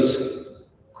obey those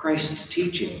Christ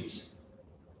teachings,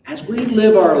 as we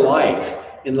live our life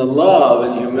in the love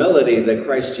and humility that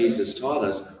Christ Jesus taught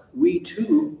us, we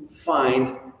too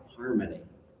find harmony.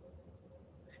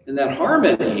 And that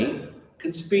harmony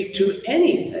can speak to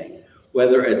anything,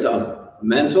 whether it's a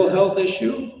mental health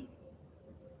issue,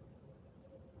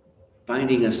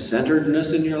 finding a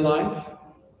centeredness in your life,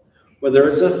 whether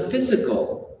it's a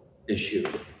physical issue,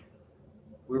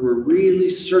 where we're really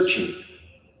searching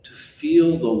to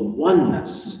feel the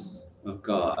oneness of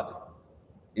God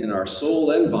in our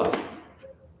soul and body.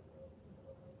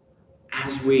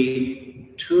 As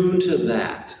we tune to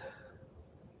that,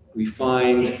 we'll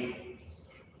find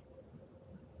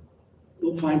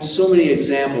so many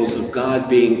examples of God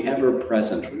being ever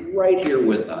present right here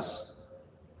with us.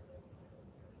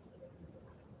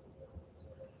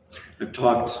 I've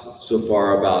talked so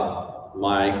far about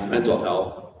my mental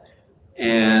health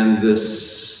and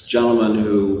this gentleman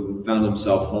who found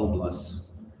himself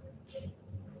homeless.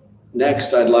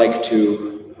 Next, I'd like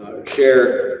to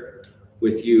share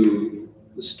with you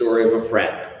the story of a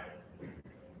friend.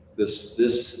 This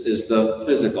is the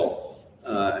physical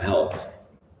health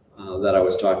that I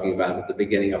was talking about at the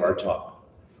beginning of our talk.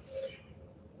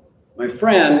 My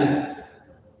friend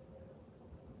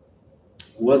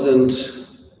wasn't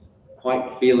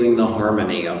quite feeling the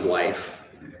harmony of life.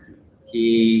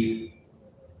 He,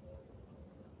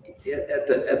 at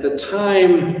the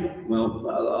time, well,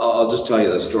 I'll just tell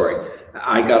you the story.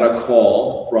 I got a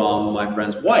call from my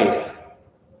friend's wife.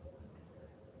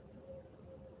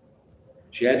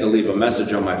 She had to leave a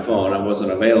message on my phone. I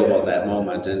wasn't available at that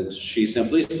moment, and she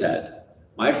simply said,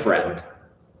 my friend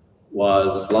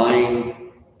was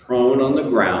lying prone on the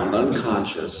ground,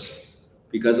 unconscious,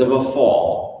 because of a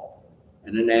fall,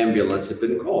 and an ambulance had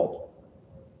been called.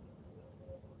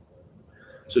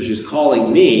 So she's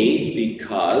calling me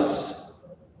because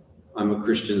I'm a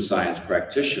Christian Science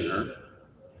practitioner.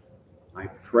 I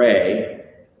pray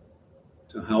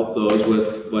to help those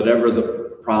with whatever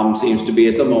the problem seems to be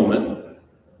at the moment.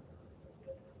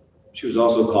 She was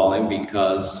also calling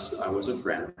because I was a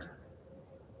friend.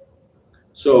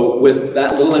 So with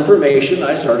that little information,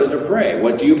 I started to pray.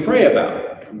 What do you pray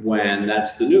about when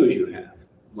that's the news you have?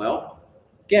 Well,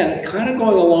 again, kind of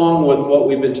going along with what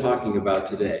we've been talking about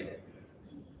today.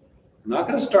 I'm not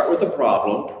going to start with the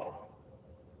problem.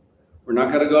 We're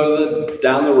not going to go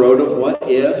down the road of what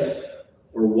if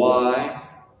or why.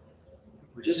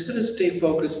 We're just going to stay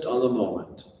focused on the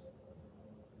moment.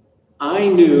 I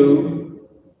knew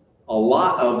a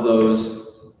lot of those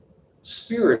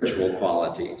spiritual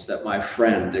qualities that my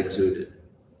friend exuded.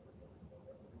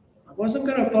 I wasn't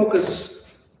going to focus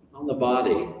on the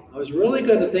body. I was really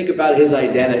going to think about his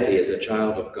identity as a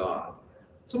child of God.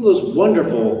 Some of those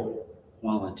wonderful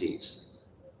qualities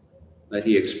that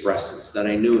he expresses, that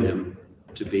I knew him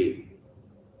to be.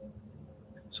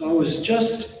 So I was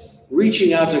just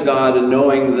reaching out to God and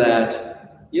knowing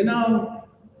that, you know,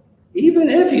 even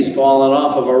if he's fallen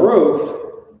off of a roof,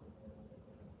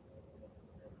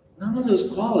 none of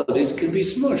those qualities can be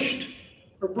smushed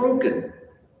or broken.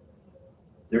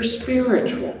 They're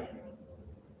spiritual.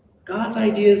 God's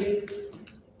ideas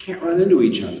can't run into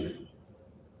each other.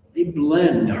 They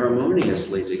blend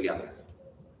harmoniously together.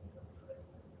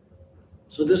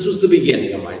 So this was the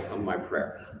beginning of my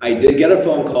prayer. I did get a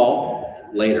phone call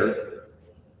later,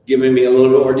 giving me a little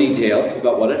bit more detail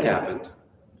about what had happened.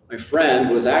 My friend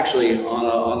was actually on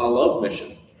a love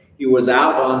mission. He was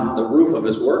out on the roof of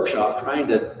his workshop trying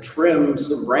to trim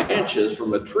some branches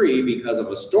from a tree because of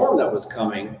a storm that was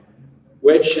coming,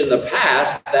 which in the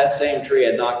past, that same tree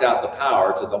had knocked out the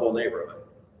power to the whole neighborhood.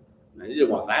 And he didn't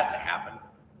want that to happen.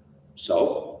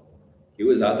 So he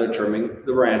was out there trimming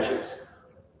the branches.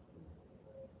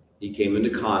 He came into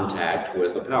contact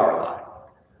with a power line.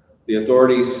 The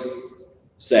authorities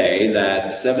say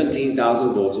that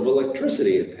 17,000 volts of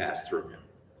electricity had passed through him.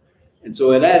 And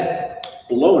so it had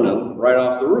blown him right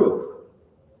off the roof.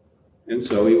 And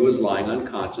so he was lying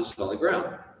unconscious on the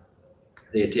ground.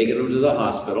 They had taken him to the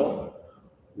hospital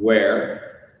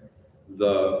where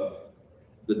the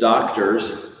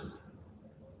doctors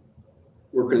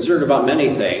were concerned about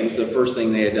many things. The first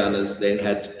thing they had done is they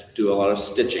had to do a lot of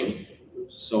stitching,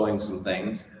 sewing some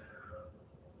things.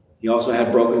 He also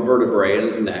had broken vertebrae in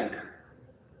his neck.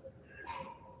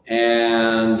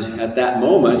 And at that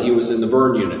moment, he was in the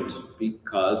burn unit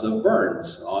because of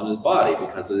burns on his body,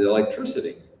 because of the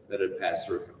electricity that had passed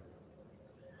through him.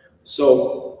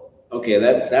 So, okay,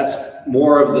 that's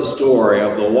more of the story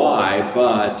of the why,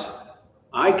 but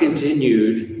I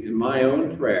continued in my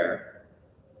own prayer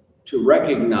to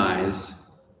recognize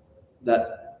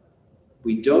that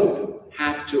we don't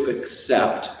have to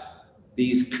accept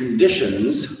these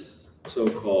conditions,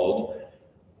 so-called,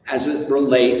 as it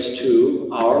relates to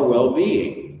our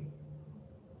well-being.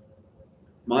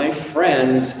 My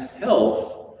friend's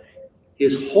health,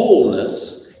 his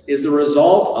wholeness, is the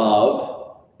result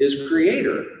of his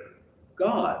Creator,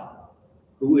 God,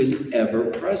 who is ever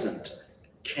present.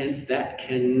 That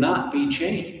cannot be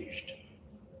changed.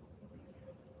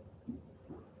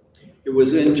 It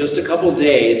was in just a couple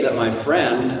days that my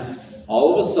friend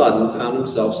all of a sudden found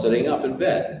himself sitting up in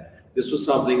bed. This was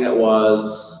something that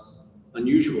was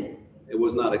unusual. It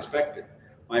was not expected.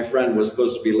 My friend was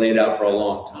supposed to be laid out for a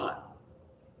long time.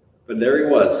 But there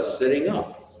he was, sitting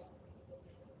up.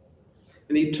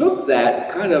 And he took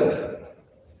that kind of,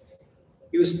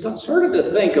 he was started to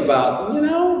think about, you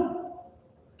know,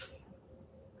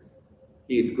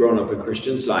 he had grown up in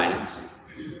Christian Science.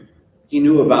 He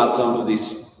knew about some of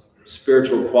these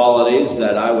spiritual qualities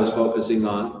that I was focusing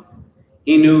on.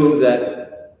 He knew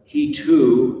that he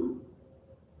too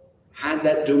had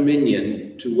that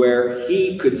dominion to where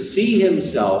he could see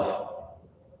himself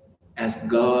as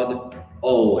God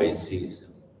always sees him.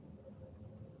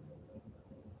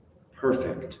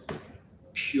 Perfect,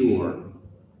 pure,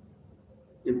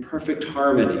 in perfect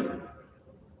harmony,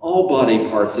 all body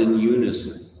parts in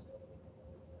unison.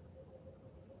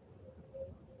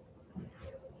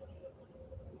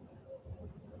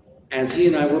 As he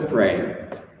and I were praying,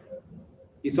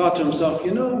 he thought to himself,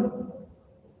 you know,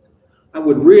 I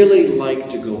would really like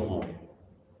to go home.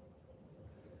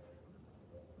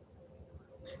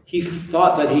 He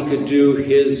thought that he could do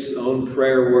his own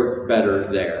prayer work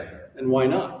better there. And why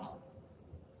not?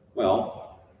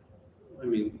 Well, I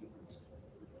mean,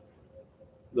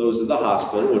 those at the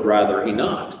hospital would rather he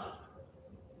not.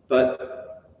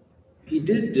 But he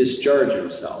did discharge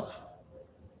himself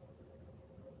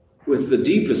with the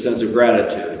deepest sense of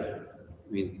gratitude.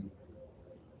 I mean,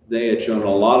 they had shown a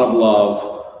lot of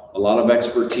love, a lot of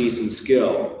expertise and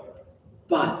skill,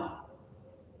 but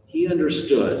he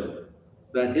understood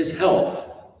that his health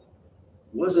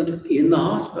wasn't in the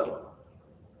hospital.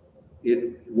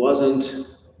 It wasn't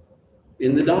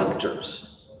in the doctors.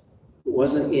 It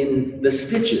wasn't in the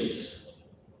stitches.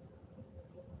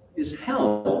 His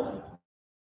health,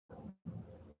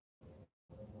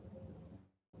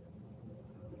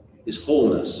 his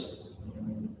wholeness,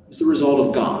 is the result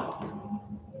of God.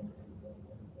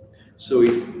 So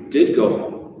he did go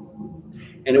home.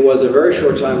 And it was a very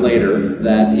short time later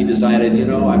that he decided, you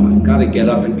know, I've got to get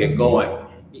up and get going.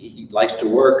 He likes to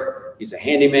work. He's a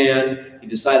handyman. He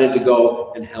decided to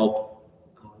go and help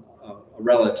a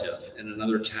relative in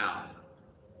another town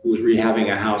who was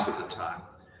rehabbing a house at the time.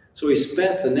 So he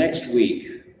spent the next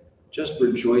week just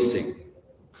rejoicing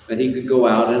that he could go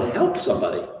out and help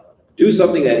somebody, do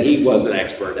something that he was an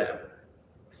expert at.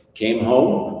 Came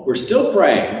home. We're still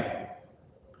praying.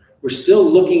 We're still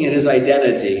looking at his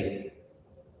identity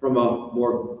from a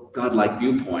more godlike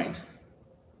viewpoint.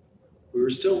 We were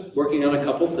still working on a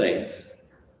couple things.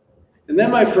 And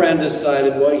then my friend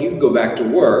decided, well, you can go back to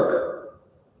work.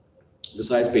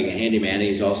 Besides being a handyman,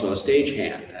 he's also a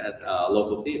stagehand at a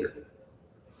local theater.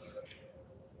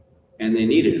 And they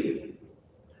needed him.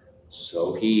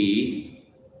 So he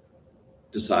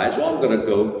decides, well, I'm going to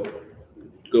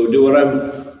go do what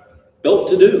I'm built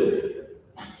to do.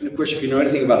 And of course, if you know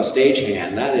anything about a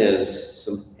stagehand, that is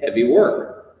some heavy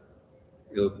work.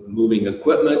 You know, moving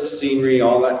equipment, scenery,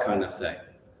 all that kind of thing.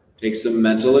 Takes some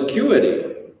mental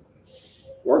acuity,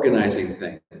 organizing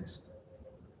things.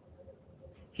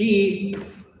 He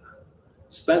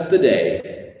spent the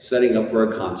day setting up for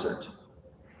a concert.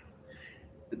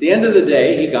 At the end of the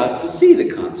day, he got to see the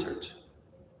concert.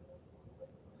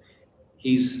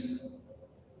 He's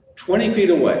 20 feet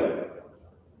away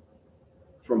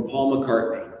from Paul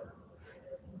McCartney.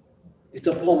 It's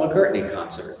a Paul McCartney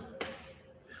concert.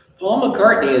 Paul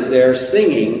McCartney is there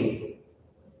singing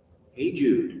Hey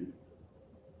Jude.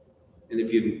 And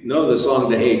if you know the song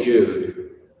to Hey Jude,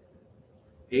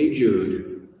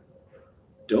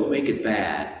 don't make it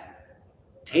bad.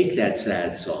 Take that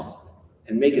sad song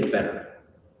and make it better.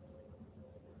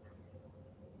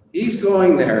 He's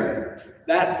going there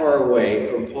that far away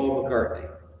from Paul McCartney,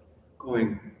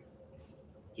 going,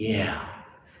 yeah,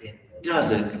 it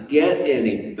doesn't get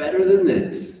any better than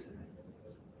this.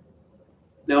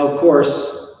 Now, of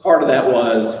course, part of that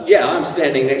was, yeah, I'm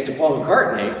standing next to Paul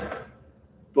McCartney,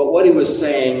 but what he was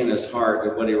saying in his heart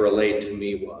and what he relayed to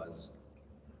me was,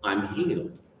 I'm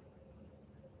healed.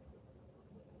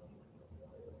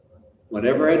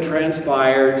 Whatever had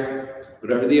transpired,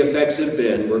 whatever the effects had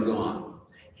been, were gone.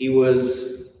 He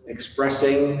was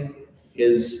expressing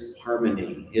his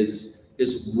harmony, his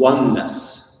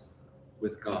oneness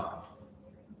with God.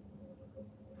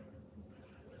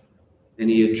 And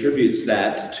he attributes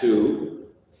that to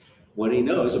what he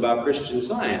knows about Christian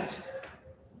Science.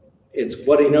 It's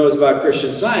what he knows about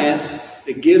Christian Science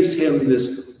that gives him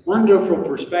this wonderful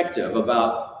perspective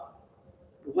about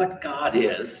what God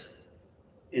is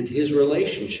and his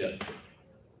relationship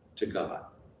to God.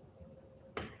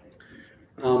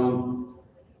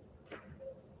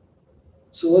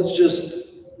 So let's just,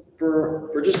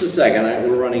 for just a second,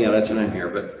 we're running out of time here,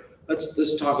 but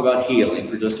let's talk about healing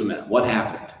for just a minute. What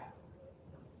happened?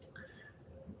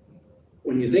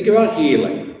 When you think about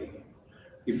healing,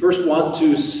 you first want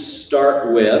to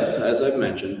start with, as I've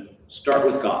mentioned, start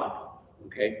with God.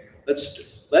 Okay?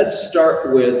 Let's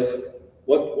start with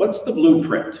what's the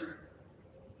blueprint?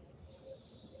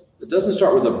 It doesn't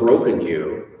start with a broken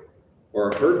you or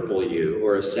a hurtful you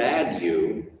or a sad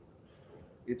you.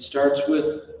 It starts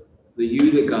with the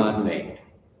you that God made.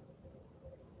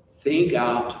 Think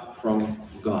out from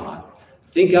God.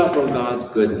 Think out from God's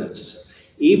goodness.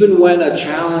 Even when a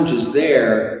challenge is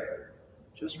there,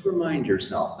 just remind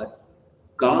yourself that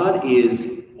God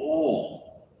is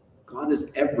all. God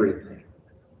is everything.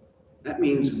 That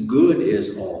means good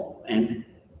is all. And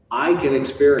I can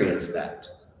experience that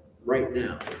right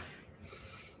now.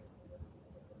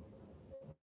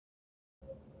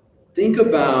 Think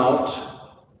about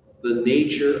the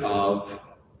nature of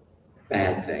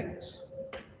bad things.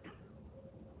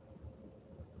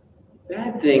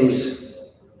 Bad things,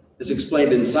 as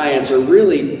explained in science, are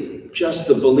really just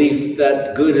the belief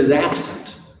that good is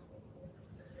absent.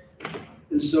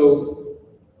 And so,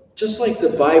 just like the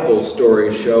Bible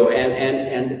stories show,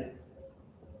 and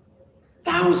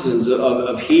thousands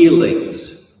of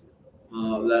healings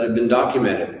that have been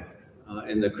documented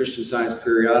in the Christian Science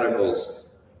periodicals,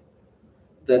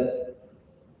 that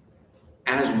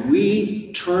as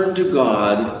we turn to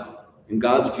God in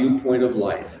God's viewpoint of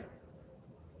life,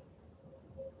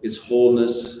 its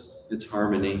wholeness, its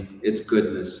harmony, its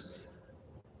goodness,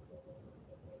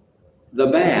 the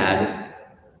bad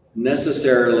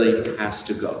necessarily has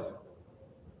to go.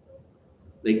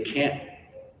 They can't,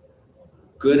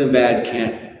 good and bad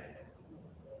can't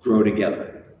grow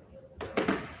together.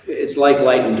 It's like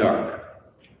light and dark.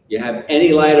 You have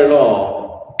any light at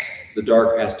all, the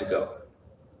dark has to go.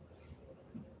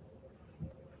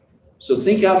 So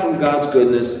think out from God's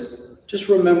goodness. Just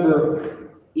remember,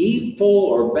 evil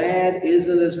or bad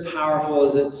isn't as powerful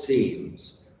as it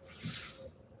seems.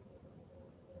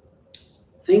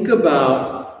 Think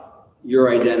about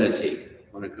your identity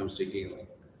when it comes to healing.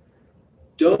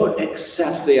 Don't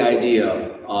accept the idea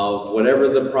of whatever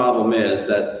the problem is,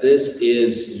 that this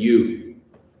is you.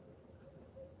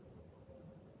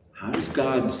 How does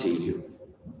God see you?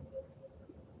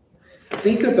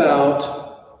 Think about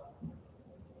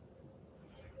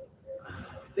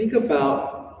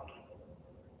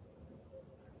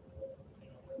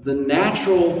the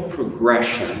natural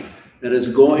progression that is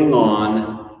going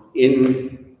on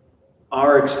in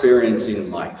our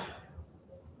experiencing life.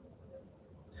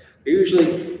 I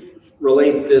usually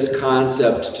relate this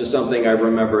concept to something I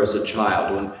remember as a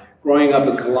child. When growing up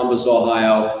in Columbus,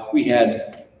 Ohio, we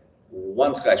had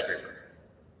one skyscraper,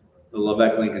 the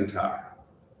Levesque Lincoln Tower.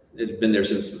 It had been there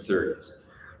since the 30s.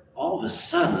 All of a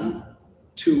sudden,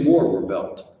 2 more were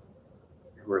built.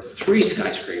 There were 3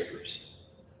 skyscrapers.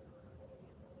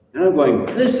 And I'm going,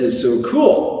 this is so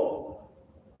cool.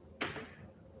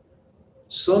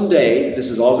 Someday, this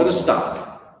is all going to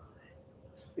stop.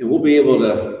 And we'll be able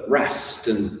to rest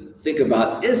and think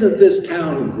about, isn't this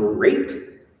town great?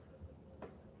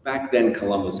 Back then,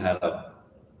 Columbus had a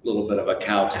little bit of a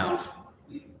cow town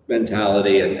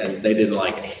mentality, and they didn't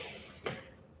like it.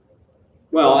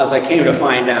 Well, as I came to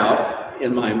find out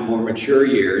in my more mature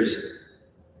years,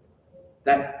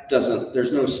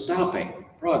 there's no stopping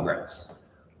progress.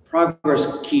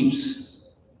 Progress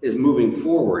is moving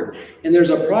forward. And there's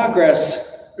a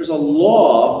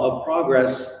law of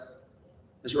progress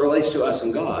as it relates to us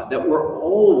and God, that we're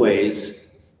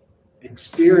always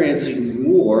experiencing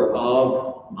more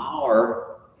of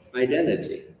our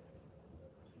identity.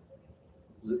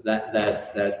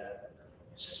 That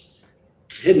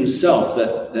hidden self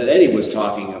that Eddie was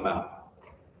talking about.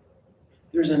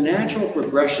 There's a natural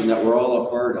progression that we're all a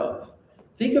part of.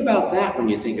 Think about that when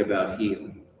you think about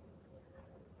healing.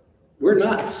 We're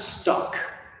not stuck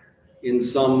in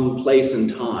some place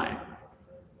and time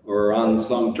or on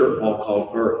some dirt ball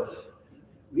called Earth.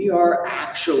 We are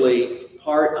actually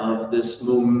part of this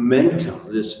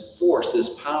momentum, this force, this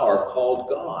power called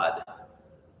God.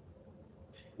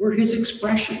 We're his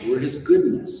expression, we're his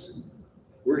goodness,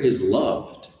 we're his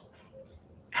loved.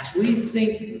 As we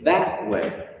think that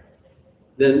way,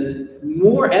 then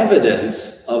more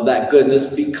evidence of that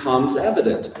goodness becomes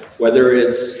evident, whether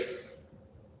it's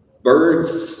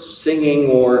birds singing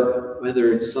or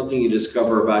whether it's something you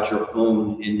discover about your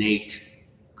own innate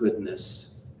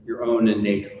goodness, your own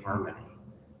innate harmony.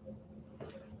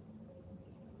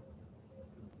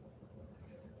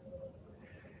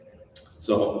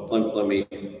 So let me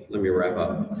wrap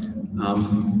up.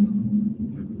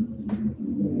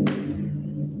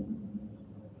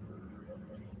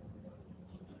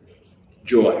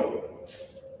 Joy,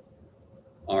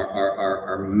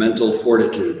 our mental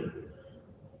fortitude,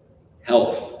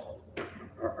 health,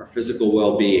 our physical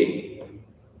well-being,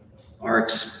 our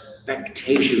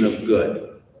expectation of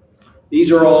good.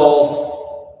 These are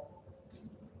all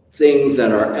things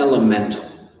that are elemental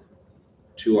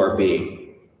to our being.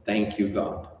 Thank you,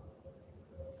 God.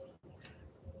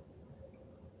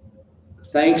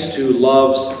 Thanks to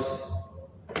love's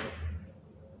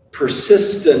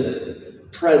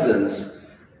persistent presence,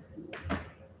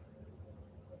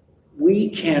 we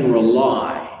can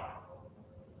rely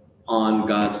on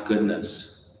God's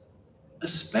goodness,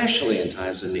 especially in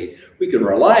times of need. We can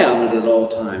rely on it at all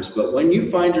times, but when you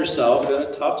find yourself in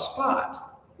a tough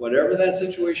spot, whatever that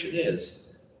situation is,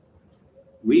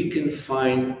 we can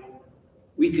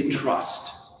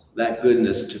trust that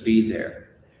goodness to be there.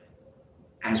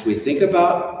 As we think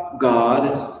about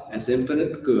God as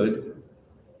infinite good,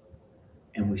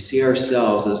 and we see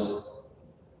ourselves as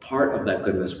part of that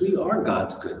goodness, we are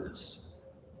God's goodness.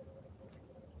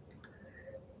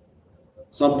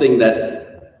 Something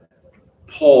that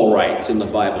Paul writes in the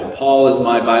Bible. Paul is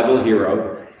my Bible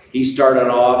hero. He started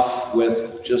off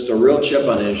with just a real chip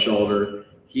on his shoulder.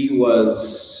 He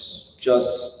was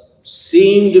just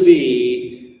seemed to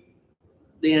be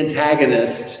the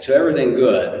antagonist to everything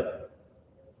good.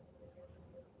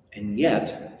 And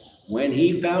yet, when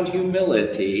he found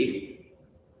humility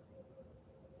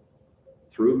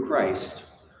through Christ,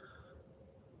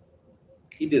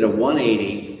 he did a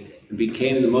 180 and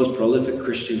became the most prolific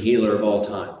Christian healer of all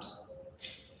times.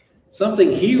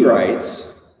 Something he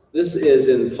writes, this is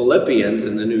in Philippians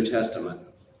in the New Testament.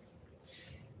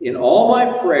 In all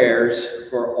my prayers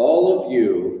for all of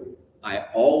you, I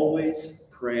always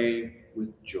pray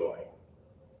with joy.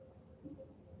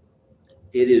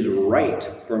 It is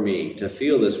right for me to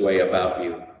feel this way about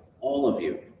you, all of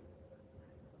you,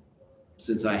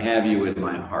 since I have you in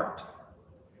my heart.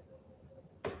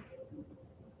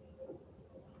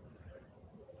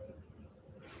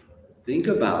 Think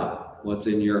about what's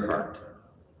in your heart.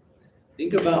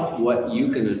 Think about what you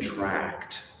can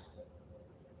attract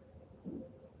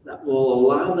that will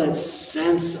allow that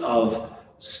sense of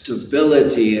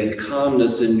stability and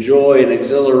calmness and joy and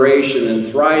exhilaration and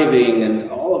thriving and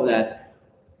all of that.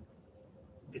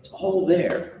 It's all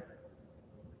there.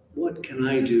 What can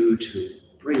I do to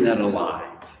bring that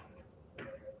alive?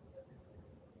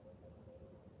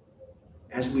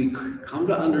 As we come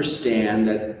to understand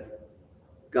that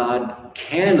God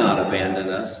cannot abandon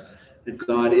us, that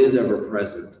God is ever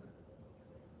present,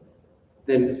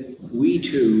 then we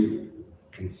too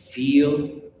can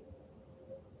feel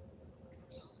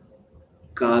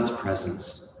God's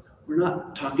presence. We're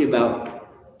not talking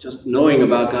about just knowing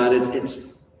about God,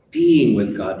 it's being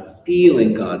with God,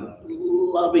 feeling God,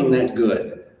 loving that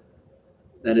good.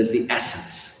 That is the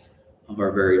essence of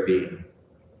our very being.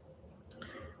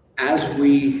 As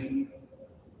we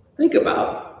think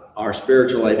about our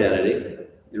spiritual identity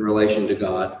in relation to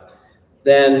God,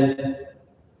 then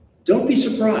don't be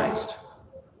surprised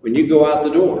when you go out the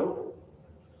door.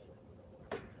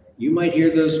 You might hear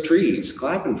those trees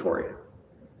clapping for you.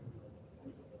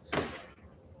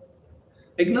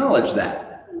 Acknowledge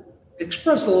that.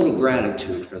 Express a little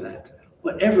gratitude for that.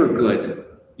 Whatever good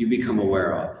you become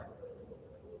aware of,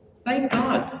 thank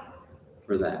God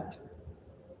for that.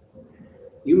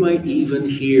 You might even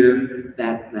hear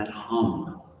that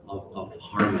hum of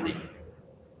harmony.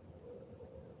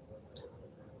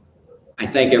 I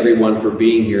thank everyone for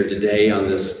being here today on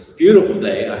this beautiful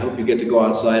day. I hope you get to go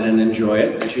outside and enjoy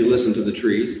it as you listen to the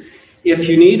trees. If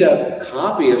you need a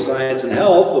copy of Science and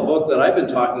Health, the book that I've been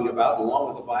talking about, along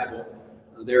with the Bible,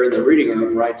 they're in the reading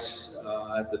room right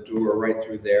at the door right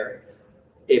through there.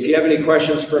 If you have any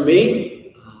questions for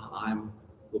me, I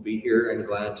will be here and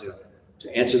glad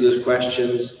to answer those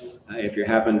questions. If you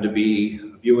happen to be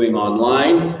viewing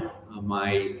online,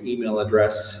 my email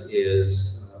address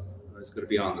is going to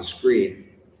be on the screen.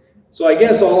 So I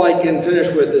guess all I can finish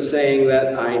with is saying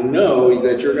that I know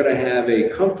that you're going to have a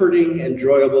comforting,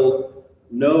 enjoyable,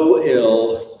 no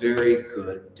ill, very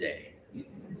good day.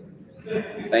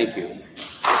 Thank you.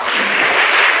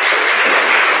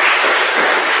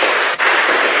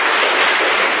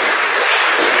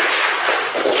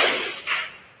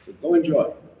 So go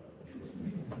enjoy.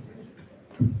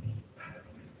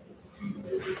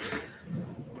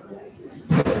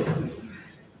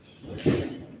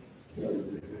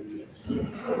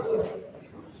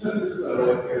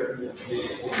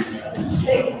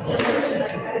 Thank you so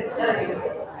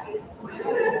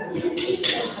much.